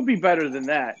 You'll be better than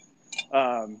that.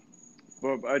 Um,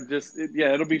 but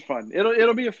yeah, it'll be fun.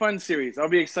 It'll be a fun series. I'll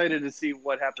be excited to see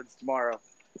what happens tomorrow.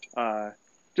 Uh,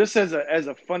 just as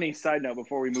a funny side note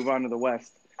before we move on to the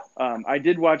West, I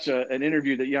did watch an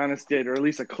interview that Giannis did, or at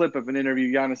least a clip of an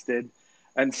interview Giannis did,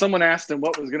 and someone asked him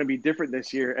what was going to be different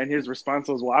this year, and his response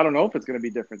was, "Well, I don't know if it's going to be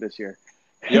different this year,"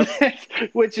 Yep.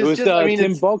 which It is was just, I mean,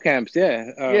 Tim it's Balkamps, yeah,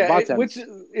 which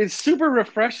Balkamps. is super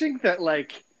refreshing that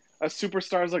like a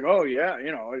superstar is like, oh yeah,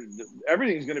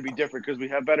 everything's going to be different because we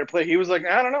have better play. He was like,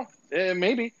 I don't know,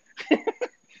 maybe.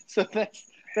 So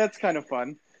that's kind of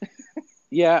fun.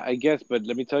 Yeah, I guess, but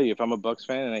let me tell you, if I'm a Bucks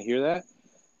fan and I hear that,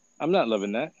 I'm not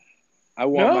loving that. I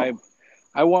want my No,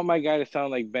 I want my guy to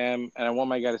sound like Bam, and I want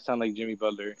my guy to sound like Jimmy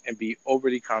Butler and be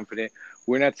overly confident.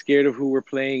 We're not scared of who we're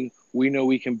playing. We know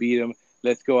we can beat them.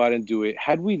 Let's go out and do it.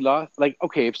 Had we lost, like,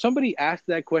 okay, if somebody asked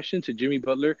that question to Jimmy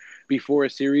Butler before a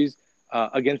series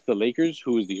against the Lakers,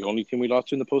 who was the only team we lost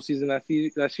to in the postseason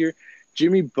last year,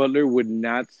 Jimmy Butler would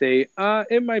not say,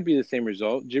 it might be the same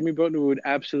result. Jimmy Butler would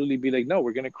absolutely be like, no,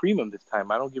 we're going to cream them this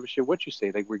time. I don't give a shit what you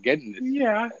say. Like, we're getting this.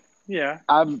 yeah, yeah,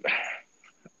 I'm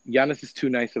Giannis is too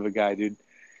nice of a guy, dude.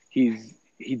 He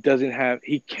doesn't have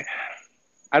he can't,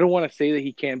 I don't want to say that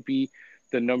he can't be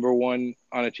the number one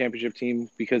on a championship team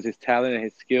because his talent and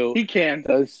his skill he can,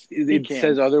 does he it can,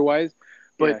 says otherwise,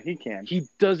 yeah, but he can. he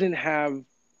doesn't have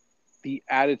the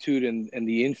attitude and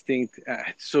the instinct.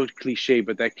 It's so cliche,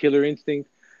 but that killer instinct.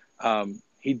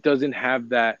 He doesn't have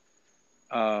that,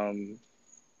 and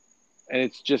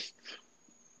it's just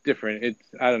different. It's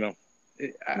I don't know.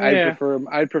 Yeah,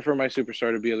 I'd prefer my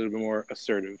superstar to be a little bit more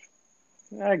assertive.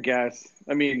 I guess.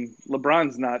 I mean,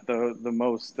 LeBron's not the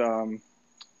most.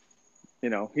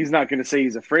 He's not going to say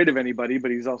he's afraid of anybody,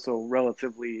 but he's also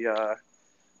relatively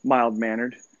mild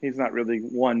mannered. He's not really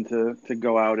one to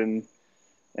go out and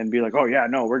be like, oh yeah,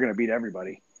 no, we're going to beat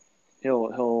everybody.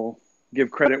 He'll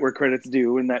give credit where credit's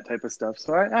due and that type of stuff.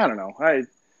 So I don't know.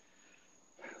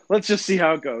 Let's just see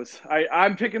how it goes.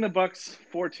 I'm picking the Bucks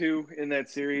 4-2 in that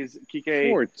series. Kike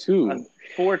 4-2. on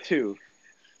 4-2. Kike on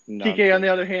the Nonsense.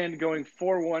 other hand going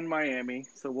 4-1 Miami.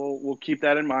 So we'll keep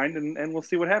that in mind and we'll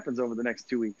see what happens over the next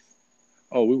 2 weeks.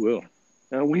 Oh, we will.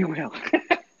 We will.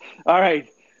 All right.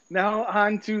 Now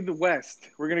on to the West.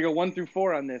 We're gonna go 1 through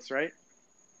 4 on this, right?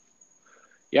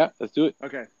 Yeah, let's do it.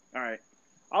 Okay. All right.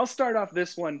 I'll start off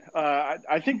this one.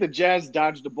 I think the Jazz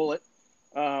dodged a bullet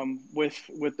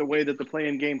with the way that the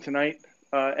play-in game tonight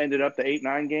ended up, the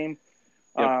 8-9 game.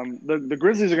 Yep. The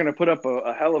Grizzlies are going to put up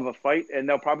a hell of a fight, and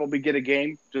they'll probably get a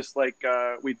game, just like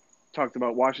we talked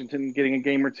about Washington getting a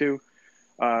game or two.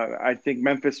 I think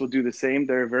Memphis will do the same.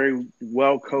 They're a very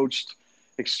well-coached,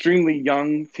 extremely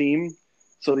young team,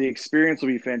 so the experience will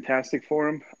be fantastic for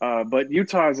them. But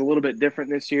Utah is a little bit different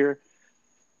this year.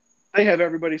 They have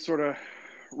everybody sort of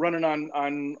running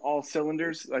on all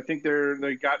cylinders. I think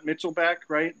they got Mitchell back,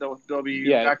 right? They'll be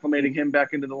Yeah, acclimating him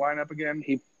back into the lineup again.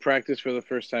 he practiced for the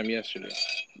first time yesterday.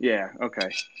 Yeah. Okay.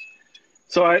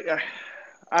 So I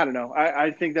don't know.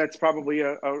 I think that's probably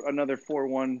another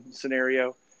 4-1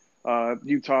 scenario.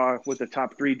 Utah with the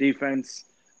top three defense,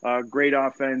 great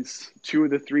offense, two of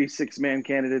the three six-man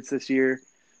candidates this year.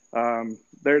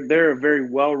 They're a very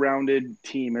well-rounded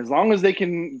team. As long as they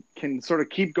can sort of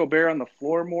keep Gobert on the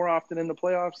floor more often in the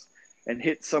playoffs and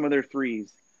hit some of their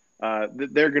threes,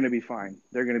 they're going to be fine.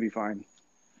 They're going to be fine.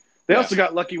 They also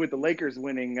got lucky with the Lakers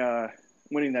winning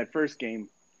that first game,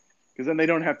 because then they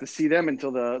don't have to see them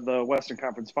until the Western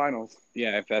Conference Finals.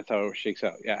 Yeah, if that's how it shakes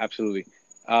out. Yeah, absolutely.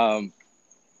 I'm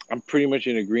pretty much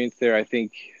in agreement there. I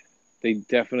think they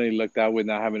definitely lucked out with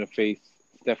not having to face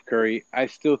Steph Curry. I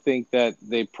still think that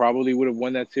they probably would have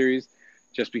won that series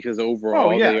just because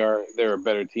overall they're a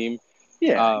better team.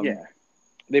 Yeah,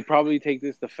 They probably take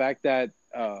this. The fact that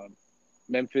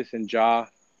Memphis and Ja,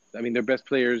 I mean, their best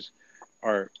players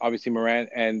are obviously Morant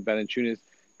and Valanciunas.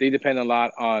 They depend a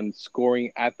lot on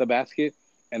scoring at the basket,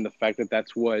 and the fact that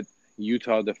that's what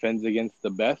Utah defends against the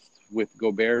best, with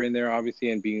Gobert in there,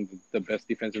 obviously, and being the best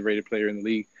defensive rated player in the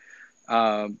league.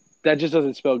 That just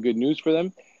doesn't spell good news for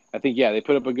them. I think, they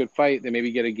put up a good fight. They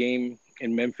maybe get a game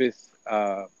in Memphis,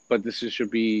 but this should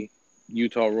be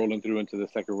Utah rolling through into the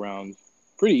second round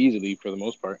pretty easily for the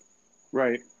most part.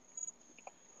 Right.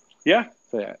 Yeah.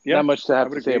 So yeah, Yeah. not much to I have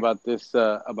would to say agree. about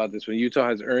this one. Utah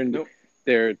has earned Nope.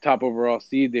 their top overall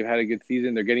seed. They've had a good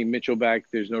season. They're getting Mitchell back.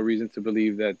 There's no reason to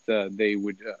believe that they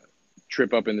would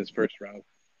trip up in this first round.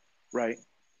 Right.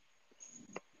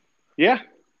 Yeah.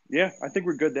 Yeah. I think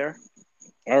we're good there.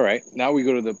 All right, now we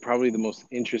go to the probably the most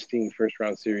interesting first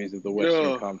round series of the Western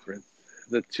Ugh. Conference,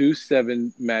 the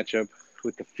 2-7 matchup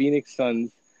with the Phoenix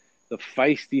Suns, the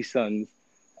feisty Suns,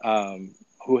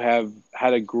 who have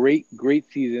had a great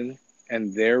season,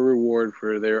 and their reward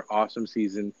for their awesome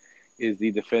season is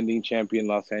the defending champion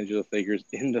Los Angeles Lakers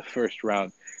in the first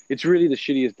round. It's really the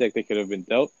shittiest deck that could have been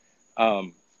dealt.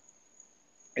 Um,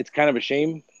 it's kind of a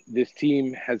shame. This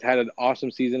team has had an awesome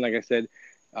season. Like I said,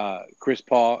 Chris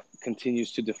Paul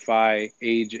continues to defy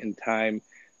age and time.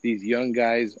 These young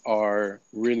guys are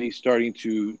really starting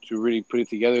to really put it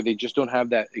together. They just don't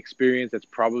have that experience that's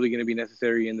probably going to be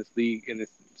necessary in this league, in this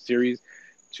series,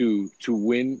 to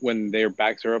win when their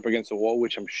backs are up against the wall,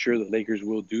 which I'm sure the Lakers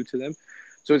will do to them.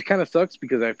 So it kind of sucks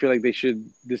because I feel like they should.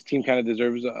 This team kind of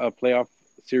deserves a playoff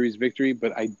series victory,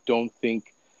 but I don't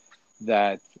think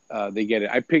that they get it.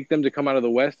 I picked them to come out of the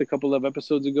West a couple of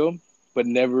episodes ago, but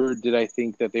never did I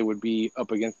think that they would be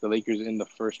up against the Lakers in the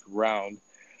first round.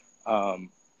 Um,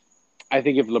 I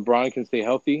think if LeBron can stay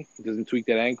healthy, he doesn't tweak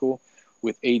that ankle,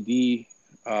 with AD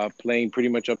playing pretty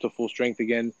much up to full strength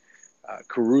again,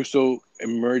 Caruso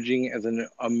emerging as an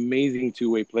amazing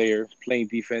two-way player, playing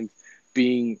defense,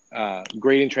 being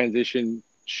great in transition,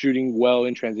 shooting well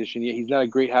in transition. Yeah, he's not a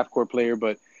great half-court player,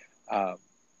 but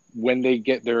when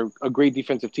they're a great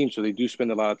defensive team, so they do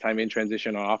spend a lot of time in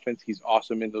transition on offense. He's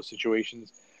awesome in those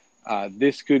situations.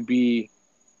 This could be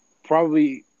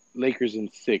probably Lakers in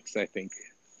 6, I think.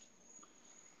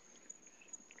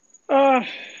 Uh,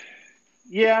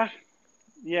 yeah.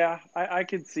 Yeah. I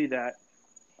could see that.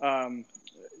 Um,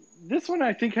 this one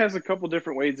I think has a couple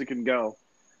different ways it can go.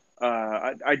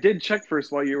 I did check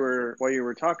first while you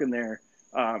were talking there.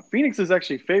 Phoenix is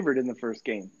actually favored in the first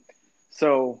game,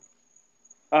 so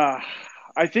uh,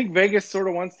 I think Vegas sort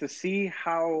of wants to see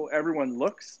how everyone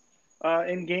looks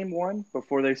in game one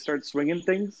before they start swinging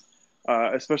things.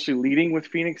 Especially leading with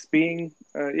Phoenix being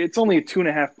it's only a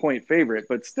 2.5 point favorite,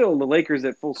 but still the Lakers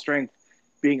at full strength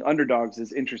being underdogs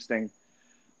is interesting.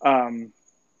 Um,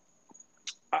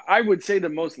 I would say the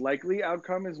most likely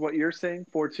outcome is what you're saying,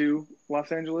 4-2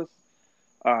 Los Angeles.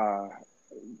 Uh,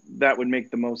 that would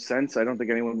make the most sense. I don't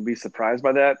think anyone would be surprised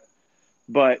by that.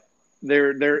 But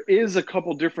there is a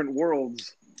couple different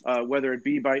worlds, whether it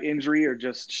be by injury or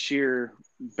just sheer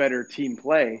better team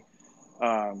play,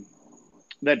 um,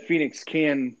 that Phoenix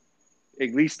can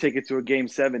at least take it to a game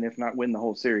seven, if not win the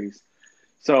whole series.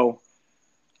 So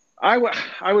I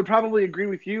would probably agree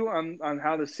with you on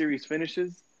how the series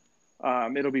finishes.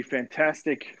 It'll be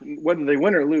fantastic. Whether they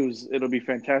win or lose, it'll be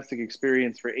fantastic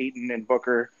experience for Ayton and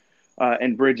Booker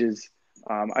and Bridges.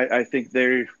 I think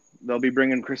they'll be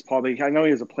bringing Chris Paul. I know he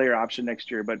has a player option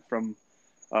next year, but from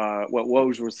what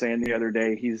Woj was saying the other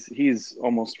day, he's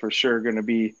almost for sure going to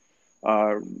be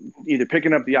uh, either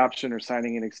picking up the option or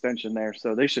signing an extension there.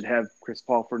 So they should have Chris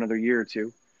Paul for another year or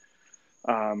two.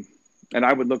 Um, and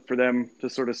I would look for them to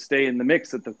sort of stay in the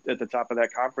mix at the top of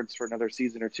that conference for another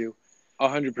season or two.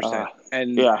 100%.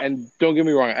 And Yeah, and don't get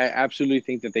me wrong, I absolutely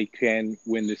think that they can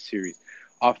win this series.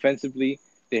 Offensively,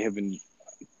 they have been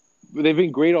they've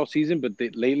been great all season, but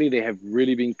lately they have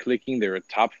really been clicking. They're a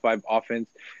top 5 offense.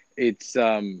 It's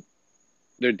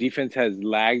their defense has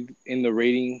lagged in the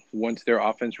rating once their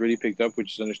offense really picked up,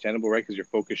 which is understandable, right? Because your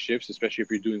focus shifts, especially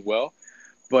if you're doing well.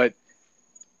 But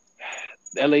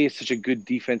LA is such a good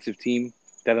defensive team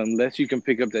that unless you can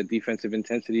pick up that defensive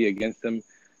intensity against them,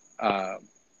 uh,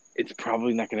 it's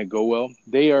probably not going to go well.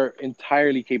 They are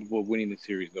entirely capable of winning the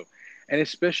series, though, and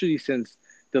especially since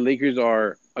the Lakers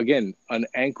are again an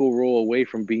ankle roll away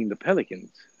from being the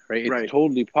Pelicans. Right? It's right,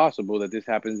 totally possible that this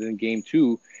happens in Game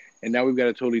 2, and now we've got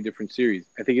a totally different series.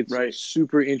 I think it's right.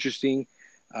 super interesting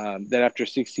that after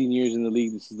 16 years in the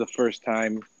league, this is the first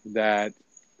time that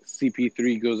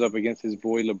CP3 goes up against his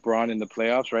boy LeBron in the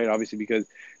playoffs. Right? Obviously, because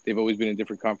they've always been in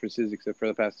different conferences, except for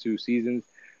the past 2 seasons.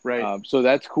 Right. So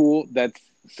that's cool. That's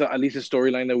at least a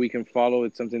storyline that we can follow.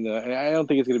 It's something that, and I don't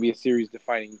think it's going to be a series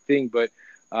defining thing, but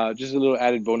just a little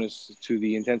added bonus to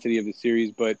the intensity of the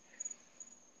series. But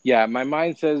yeah, my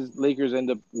mind says Lakers end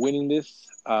up winning this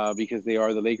because they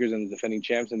are the Lakers and the defending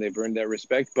champs, and they've earned that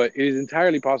respect. But it is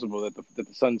entirely possible that the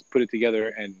Suns put it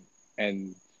together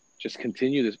and just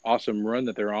continue this awesome run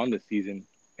that they're on this season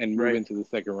and move Right. into the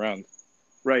second round.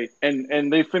 Right.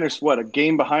 And they finished what, a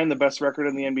game behind the best record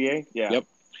in the NBA? Yeah. Yep.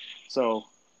 So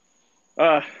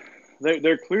uh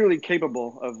they're clearly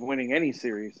capable of winning any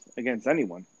series against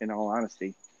anyone. In all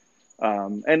honesty,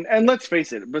 and let's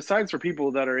face it. Besides for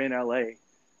people that are in LA,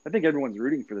 I think everyone's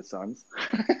rooting for the Suns.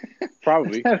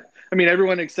 Probably, I mean,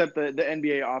 everyone except the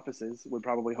NBA offices would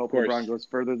probably hope of course. LeBron goes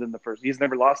further than the first. He's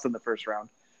never lost in the first round,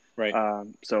 Right.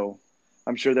 so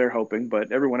I'm sure they're hoping.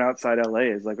 But everyone outside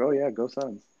LA is like, oh yeah, go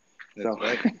Suns. That's So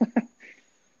right.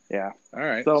 yeah. All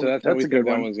right. So So that's how we a think good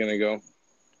that one. one's gonna go.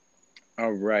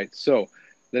 All right. So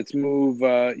let's move.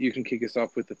 You can kick us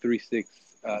off with the 3-6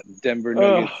 Denver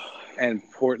Nuggets and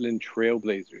Portland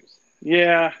Trailblazers.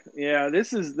 Yeah.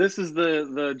 This is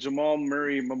the Jamal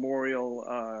Murray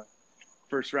Memorial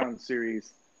first round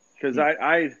series because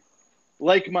I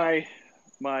like my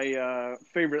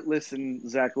favorite listen,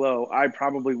 Zach Lowe. I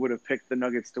probably would have picked the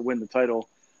Nuggets to win the title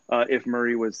if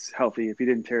Murray was healthy, if he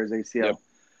didn't tear his ACL.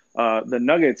 Yep. The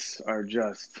Nuggets are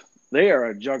they are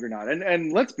a juggernaut,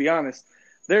 and let's be honest,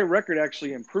 their record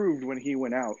actually improved when he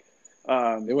went out.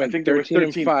 They went I think 13 they were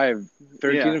and 5.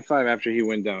 13 Yeah, and 5 after he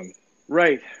went down.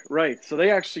 right. So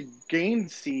they actually gained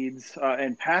seeds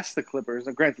and passed the Clippers.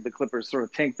 And granted, the Clippers sort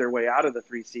of tanked their way out of the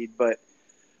 3 seed, but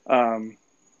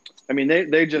I mean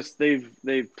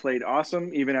they've played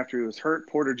awesome even after he was hurt.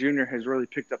 Porter Jr. has really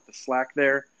picked up the slack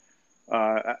there.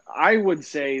 I would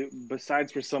say,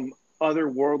 besides for some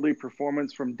otherworldly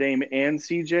performance from Dame and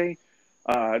CJ,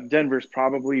 Denver's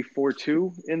probably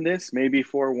 4-2 in this, maybe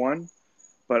 4-1.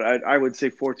 But I would say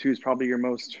 4-2 is probably your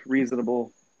most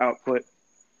reasonable output.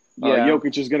 Yeah,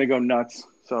 Jokic is going to go nuts.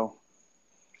 So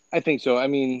I think so. I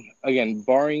mean, again,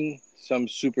 barring some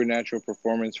supernatural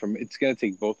performance from, it's going to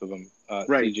take both of them,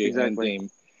 right, CJ exactly. and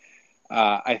Dame.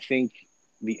 I think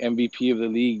the MVP of the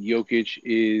league, Jokic,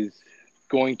 is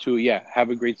going to, have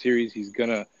a great series. He's going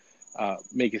to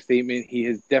make a statement. He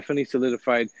has definitely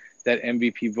solidified that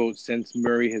MVP vote since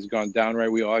Murray has gone down,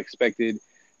 right? We all expected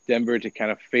Denver to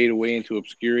kind of fade away into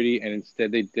obscurity, and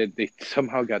instead they did. They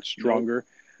somehow got stronger.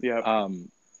 Yeah.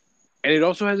 And it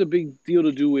also has a big deal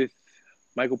to do with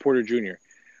Michael Porter Jr.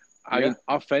 I mean,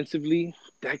 offensively,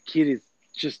 that kid is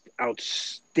just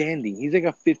outstanding. He's like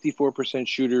a 54%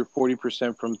 shooter,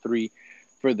 40% from three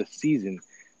for the season.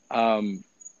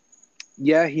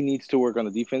 He needs to work on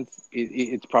the defense.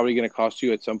 It's probably going to cost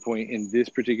you at some point in this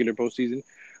particular postseason.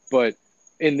 But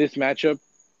in this matchup,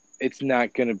 it's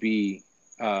not going to be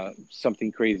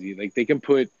something crazy. Like, they can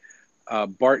put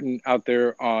Barton out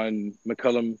there on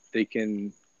McCollum. They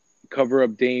can cover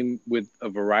up Dame with a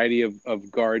variety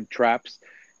of guard traps.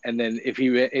 And then if he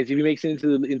makes it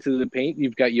into the paint,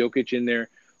 you've got Jokic in there,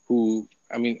 who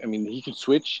I mean he can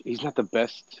switch. He's not the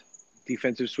best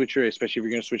defensive switcher, especially if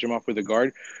you're going to switch him off with a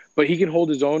guard, but he can hold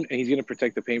his own and he's going to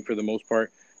protect the paint for the most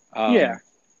part.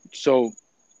 So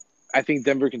I think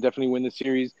Denver can definitely win the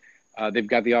series. They've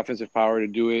got the offensive power to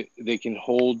do it. They can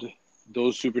hold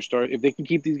those superstars if they can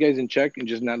keep these guys in check and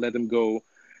just not let them go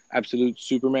absolute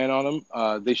Superman on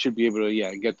them. They should be able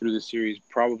to get through the series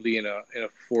probably in a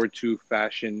 4-2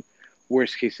 fashion.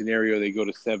 Worst case scenario, they go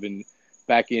to 7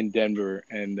 back in Denver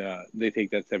and they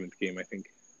take that 7th game, I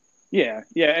think. Yeah,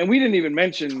 and we didn't even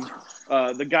mention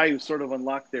the guy who sort of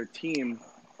unlocked their team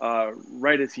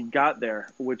right as he got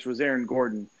there, which was Aaron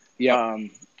Gordon. Yeah,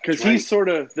 because he's sort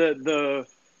of the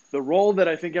role that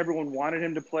I think everyone wanted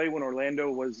him to play when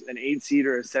Orlando was an 8 seed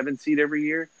or a 7 seed every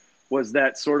year, was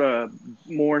that sort of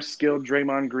more skilled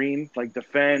Draymond Green, like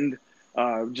defend,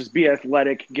 just be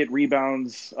athletic, get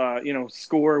rebounds,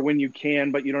 score when you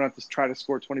can, but you don't have to try to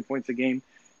score 20 points a game.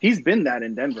 He's been that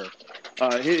in Denver.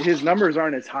 His numbers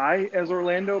aren't as high as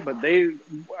Orlando, but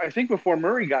I think before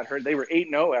Murray got hurt, they were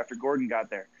 8-0 after Gordon got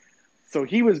there. So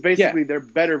he was basically their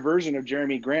better version of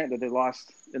Jeremy Grant that they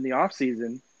lost in the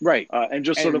offseason. Right. And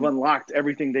just sort of unlocked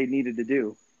everything they needed to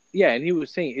do. Yeah, and he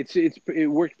was saying it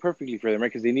worked perfectly for them, right?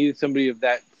 Because they needed somebody of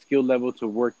that skill level to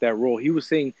work that role. He was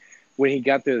saying when he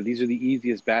got there, these are the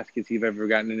easiest baskets he've ever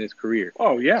gotten in his career.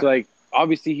 Oh, yeah. So, like,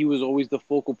 obviously he was always the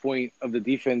focal point of the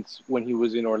defense when he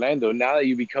was in Orlando. Now that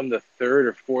you become the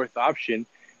 3rd or 4th option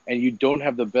and you don't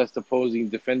have the best opposing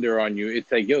defender on you,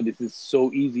 it's like, this is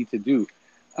so easy to do.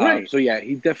 Right. So,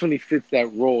 he definitely fits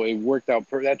that role. It worked out.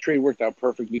 That trade worked out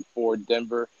perfectly for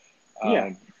Denver.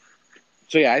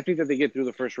 So, I think that they get through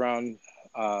the first round.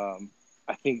 I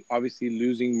think, obviously,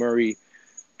 losing Murray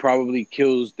probably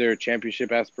kills their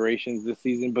championship aspirations this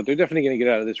season, but they're definitely going to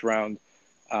get out of this round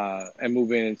and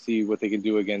move in and see what they can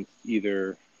do against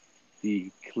either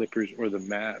the Clippers or the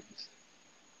Mavs.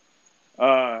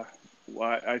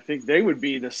 I think they would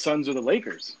be the Suns or the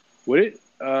Lakers. Would it?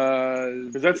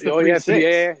 Because that's the 3-6.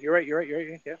 Yeah, you're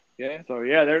right. Yeah. So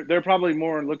they're probably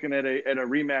more looking at a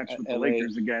rematch with the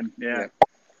Lakers again. Yeah.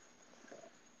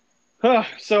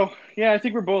 So yeah, I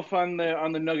think we're both on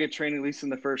the Nugget train at least in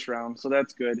the first round, so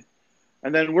that's good.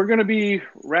 And then we're going to be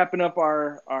wrapping up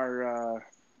our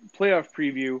playoff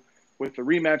preview with the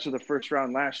rematch of the first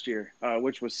round last year,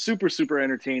 which was super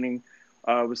entertaining.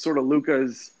 It was sort of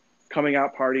Luka's coming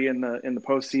out party in the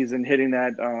postseason, hitting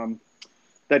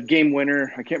that game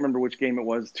winner. I can't remember which game it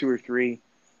was, 2 or 3,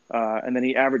 and then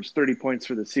he averaged 30 points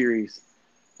for the series.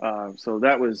 So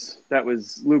that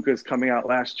was Luka's coming out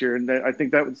last year, and I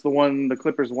think that was the one the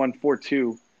Clippers won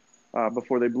 4-2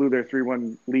 before they blew their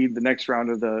 3-1 lead the next round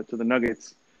to the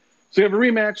Nuggets. So you have a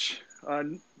rematch,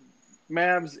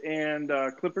 Mavs and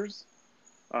Clippers.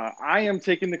 I am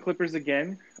taking the Clippers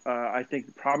again. I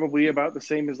think probably about the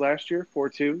same as last year,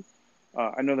 4-2.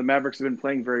 I know the Mavericks have been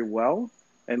playing very well,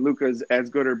 and Luka's as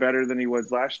good or better than he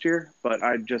was last year. But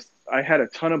I had a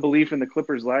ton of belief in the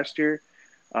Clippers last year.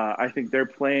 I think they're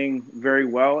playing very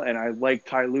well, and I like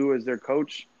Ty Lue as their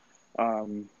coach.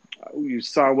 Um, you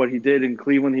saw what he did in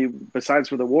Cleveland. Besides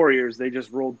for the Warriors, they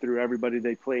just rolled through everybody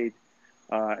they played,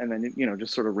 and then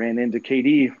just sort of ran into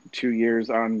KD 2 years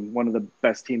on one of the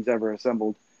best teams ever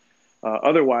assembled.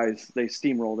 Otherwise, they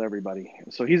steamrolled everybody.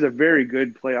 So he's a very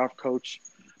good playoff coach.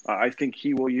 I think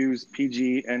he will use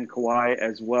PG and Kawhi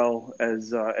as well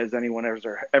as anyone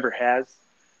ever has.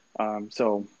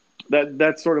 So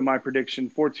that's sort of my prediction.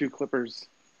 4-2 Clippers,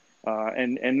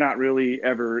 and not really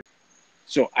ever.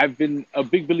 So I've been a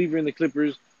big believer in the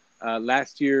Clippers.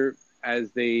 Last year,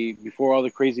 before all the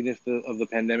craziness of the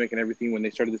pandemic and everything, when they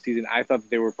started the season, I thought that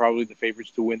they were probably the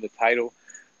favorites to win the title.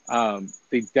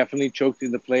 They definitely choked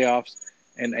in the playoffs,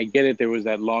 and I get it. There was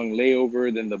that long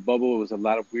layover, then the bubble. It was a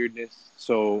lot of weirdness.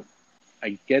 So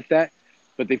I get that,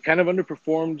 but they've kind of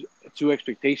underperformed to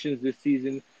expectations this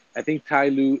season. I think Ty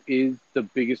Lue is the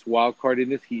biggest wild card in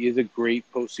this. He is a great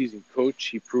postseason coach.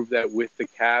 He proved that with the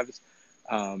Cavs.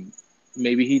 Um,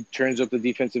 Maybe he turns up the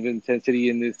defensive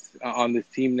intensity on this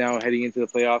team now heading into the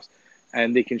playoffs,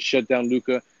 and they can shut down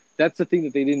Luka. That's the thing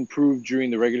that they didn't prove during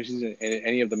the regular season in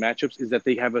any of the matchups, is that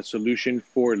they have a solution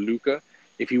for Luka.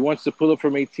 If he wants to pull up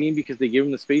from 18 because they give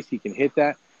him the space, he can hit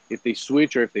that. If they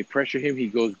switch or if they pressure him, he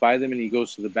goes by them and he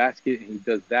goes to the basket and he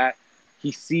does that.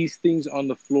 He sees things on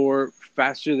the floor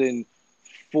faster than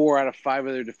 4 out of 5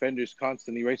 other defenders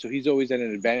constantly, right? So he's always at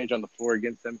an advantage on the floor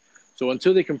against them. So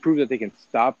until they can prove that they can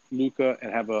stop Luka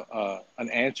and have an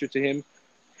answer to him,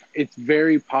 it's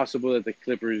very possible that the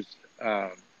Clippers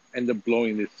end up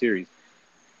blowing this series.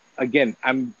 Again,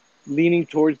 I'm leaning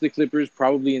towards the Clippers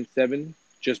probably in 7,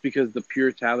 just because the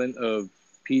pure talent of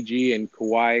PG and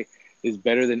Kawhi is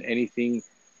better than anything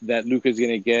that Luka's going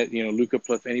to get. Luka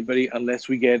plus anybody, unless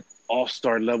we get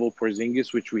all-star level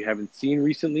Porzingis, which we haven't seen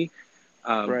recently.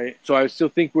 Right. So I still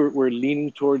think we're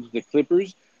leaning towards the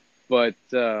Clippers, but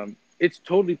it's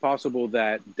totally possible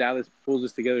that Dallas pulls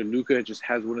this together. Luka just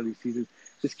has one of these seasons.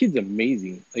 This kid's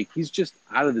amazing. Like, he's just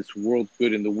out of this world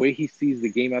good, and the way he sees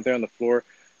the game out there on the floor,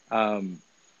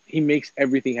 he makes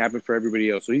everything happen for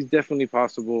everybody else. So he's definitely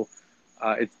possible.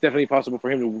 It's definitely possible for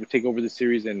him to take over the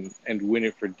series and win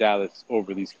it for Dallas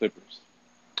over these Clippers.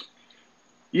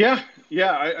 Yeah.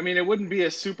 I mean, it wouldn't be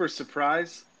a super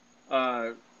surprise,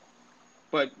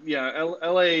 but yeah,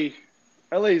 LA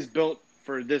is built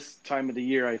for this time of the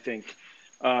year, I think.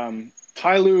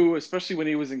 Ty Lue, especially when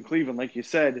he was in Cleveland, like you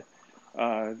said,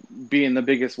 being the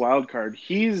biggest wild card,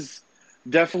 he's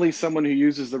definitely someone who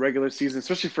uses the regular season,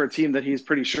 especially for a team that he's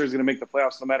pretty sure is going to make the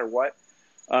playoffs no matter what.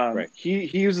 Right. He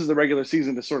uses the regular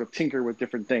season to sort of tinker with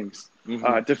different things,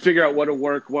 to figure out what'll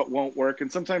work, what won't work.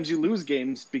 And sometimes you lose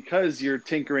games because you're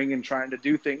tinkering and trying to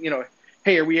do things.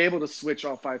 Hey, are we able to switch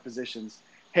all 5 positions?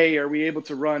 Hey, are we able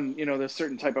to run, this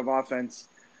certain type of offense?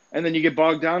 And then you get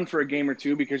bogged down for a game or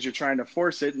two because you're trying to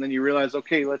force it. And then you realize,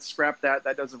 okay, let's scrap that.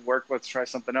 That doesn't work. Let's try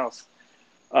something else.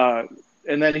 And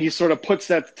then he sort of puts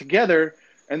that together,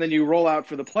 and then you roll out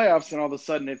for the playoffs, and all of a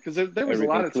sudden because there was a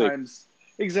lot of times.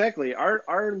 Exactly.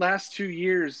 Our last 2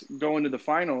 years going to the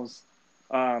finals,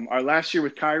 our last year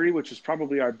with Kyrie, which was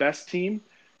probably our best team,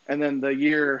 and then the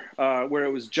year where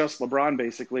it was just LeBron,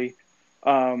 basically,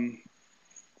 our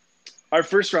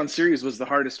first round series was the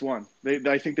hardest one.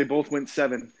 I think they both went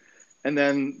 7. And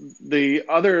then the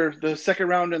second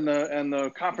round and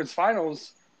the conference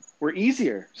finals were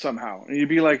easier somehow. And you'd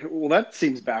be like, well, that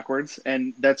seems backwards.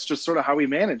 And that's just sort of how he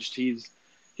managed.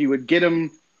 He would get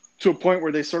them to a point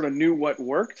where they sort of knew what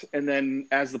worked. And then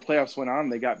as the playoffs went on,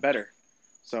 they got better.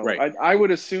 So Right. I would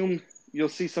assume you'll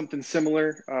see something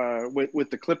similar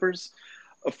with the Clippers.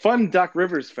 A fun Doc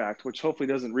Rivers fact, which hopefully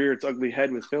doesn't rear its ugly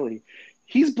head with Philly.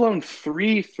 He's blown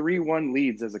 3-3-1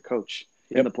 leads as a coach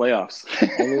in the playoffs.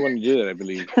 Only one to do that, I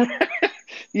believe.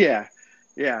 Yeah.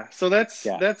 Yeah, so that's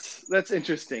Yeah, that's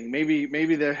interesting.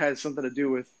 Maybe that has something to do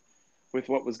with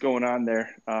what was going on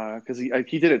there, because he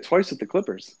did it twice with the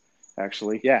Clippers,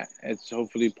 actually. yeah. It's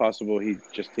hopefully possible he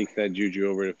just takes that juju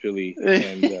over to Philly,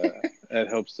 and that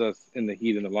helps us in the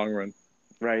Heat in the long run.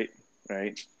 Right,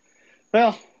 right.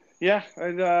 Well, yeah.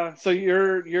 And, so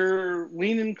you're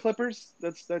leaning Clippers.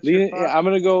 That's your Leading, yeah, thought. I'm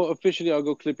gonna go officially. I'll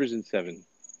go Clippers in 7.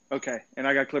 Okay, and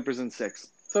I got Clippers in 6.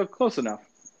 So close enough.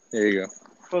 There you go.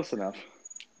 Close enough.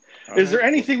 All Is there right.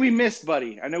 Well, anything we missed,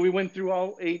 buddy? I know we went through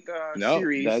all 8 no,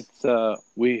 series. that's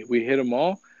we hit them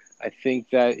all. I think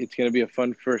that it's gonna be a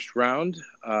fun first round.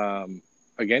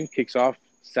 Again, kicks off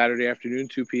Saturday afternoon,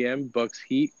 2 p.m. Bucks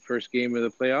Heat, first game of the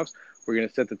playoffs. We're gonna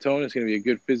set the tone. It's gonna be a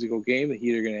good physical game. The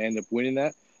Heat are gonna end up winning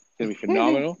that. It's gonna be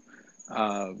phenomenal.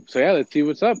 So yeah, let's see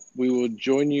what's up. We will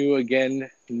join you again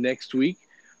next week,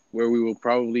 where we will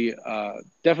probably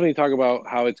definitely talk about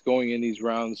how it's going in these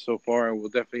rounds so far, and we'll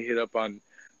definitely hit up on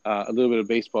a little bit of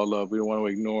baseball love. We don't want to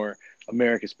ignore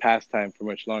America's pastime for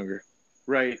much longer.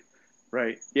 Right,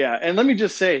 right. Yeah, and let me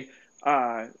just say,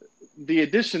 uh, the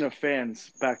addition of fans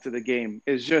back to the game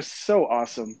is just so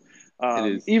awesome.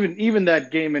 It is. Even that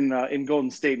game in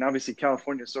Golden State, and obviously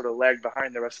California sort of lagged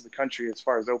behind the rest of the country as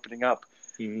far as opening up.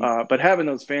 Mm-hmm. But having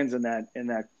those fans in that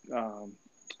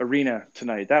arena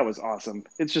tonight, that was awesome.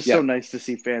 It's just so Yeah. nice to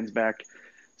see fans back.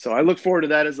 So I look forward to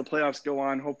that as the playoffs go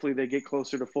on. Hopefully, they get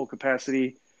closer to full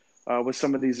capacity with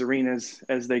some of these arenas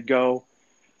as they go.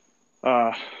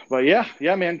 Uh, but yeah,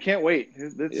 man, can't wait.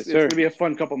 Yes, It's sir. gonna be a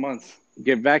fun couple months.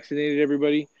 Get vaccinated,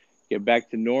 everybody. Get back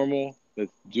to normal.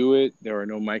 Let's do it. There are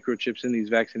no microchips in these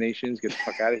vaccinations. Get the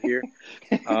fuck out of here.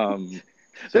 They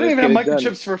So don't let's even have get it done.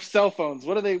 microchips for cell phones.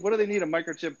 What do they need a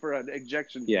microchip for an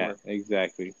ejection Yeah, for?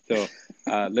 exactly. So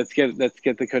let's get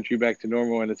the country back to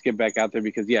normal, and let's get back out there,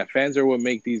 because yeah, fans are what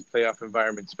make these playoff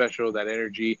environments special. That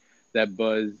energy, that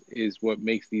buzz is what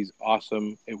makes these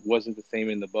awesome. It wasn't the same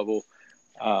in the bubble.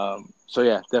 So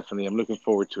yeah, definitely, I'm looking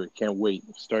forward to it. Can't wait.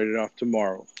 Start it off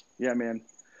tomorrow. Yeah, man.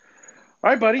 All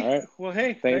right, buddy. All right. Well,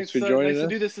 hey, Thanks for joining nice to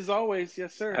do us. this as always.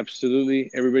 Yes, sir. Absolutely.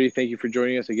 Everybody, thank you for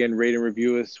joining us. Again, rate and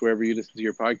review us wherever you listen to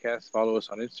your podcast. Follow us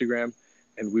on Instagram,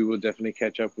 and we will definitely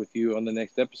catch up with you on the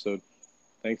next episode.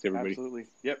 Thanks, everybody. Absolutely.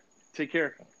 Yep. Take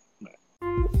care.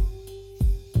 Bye.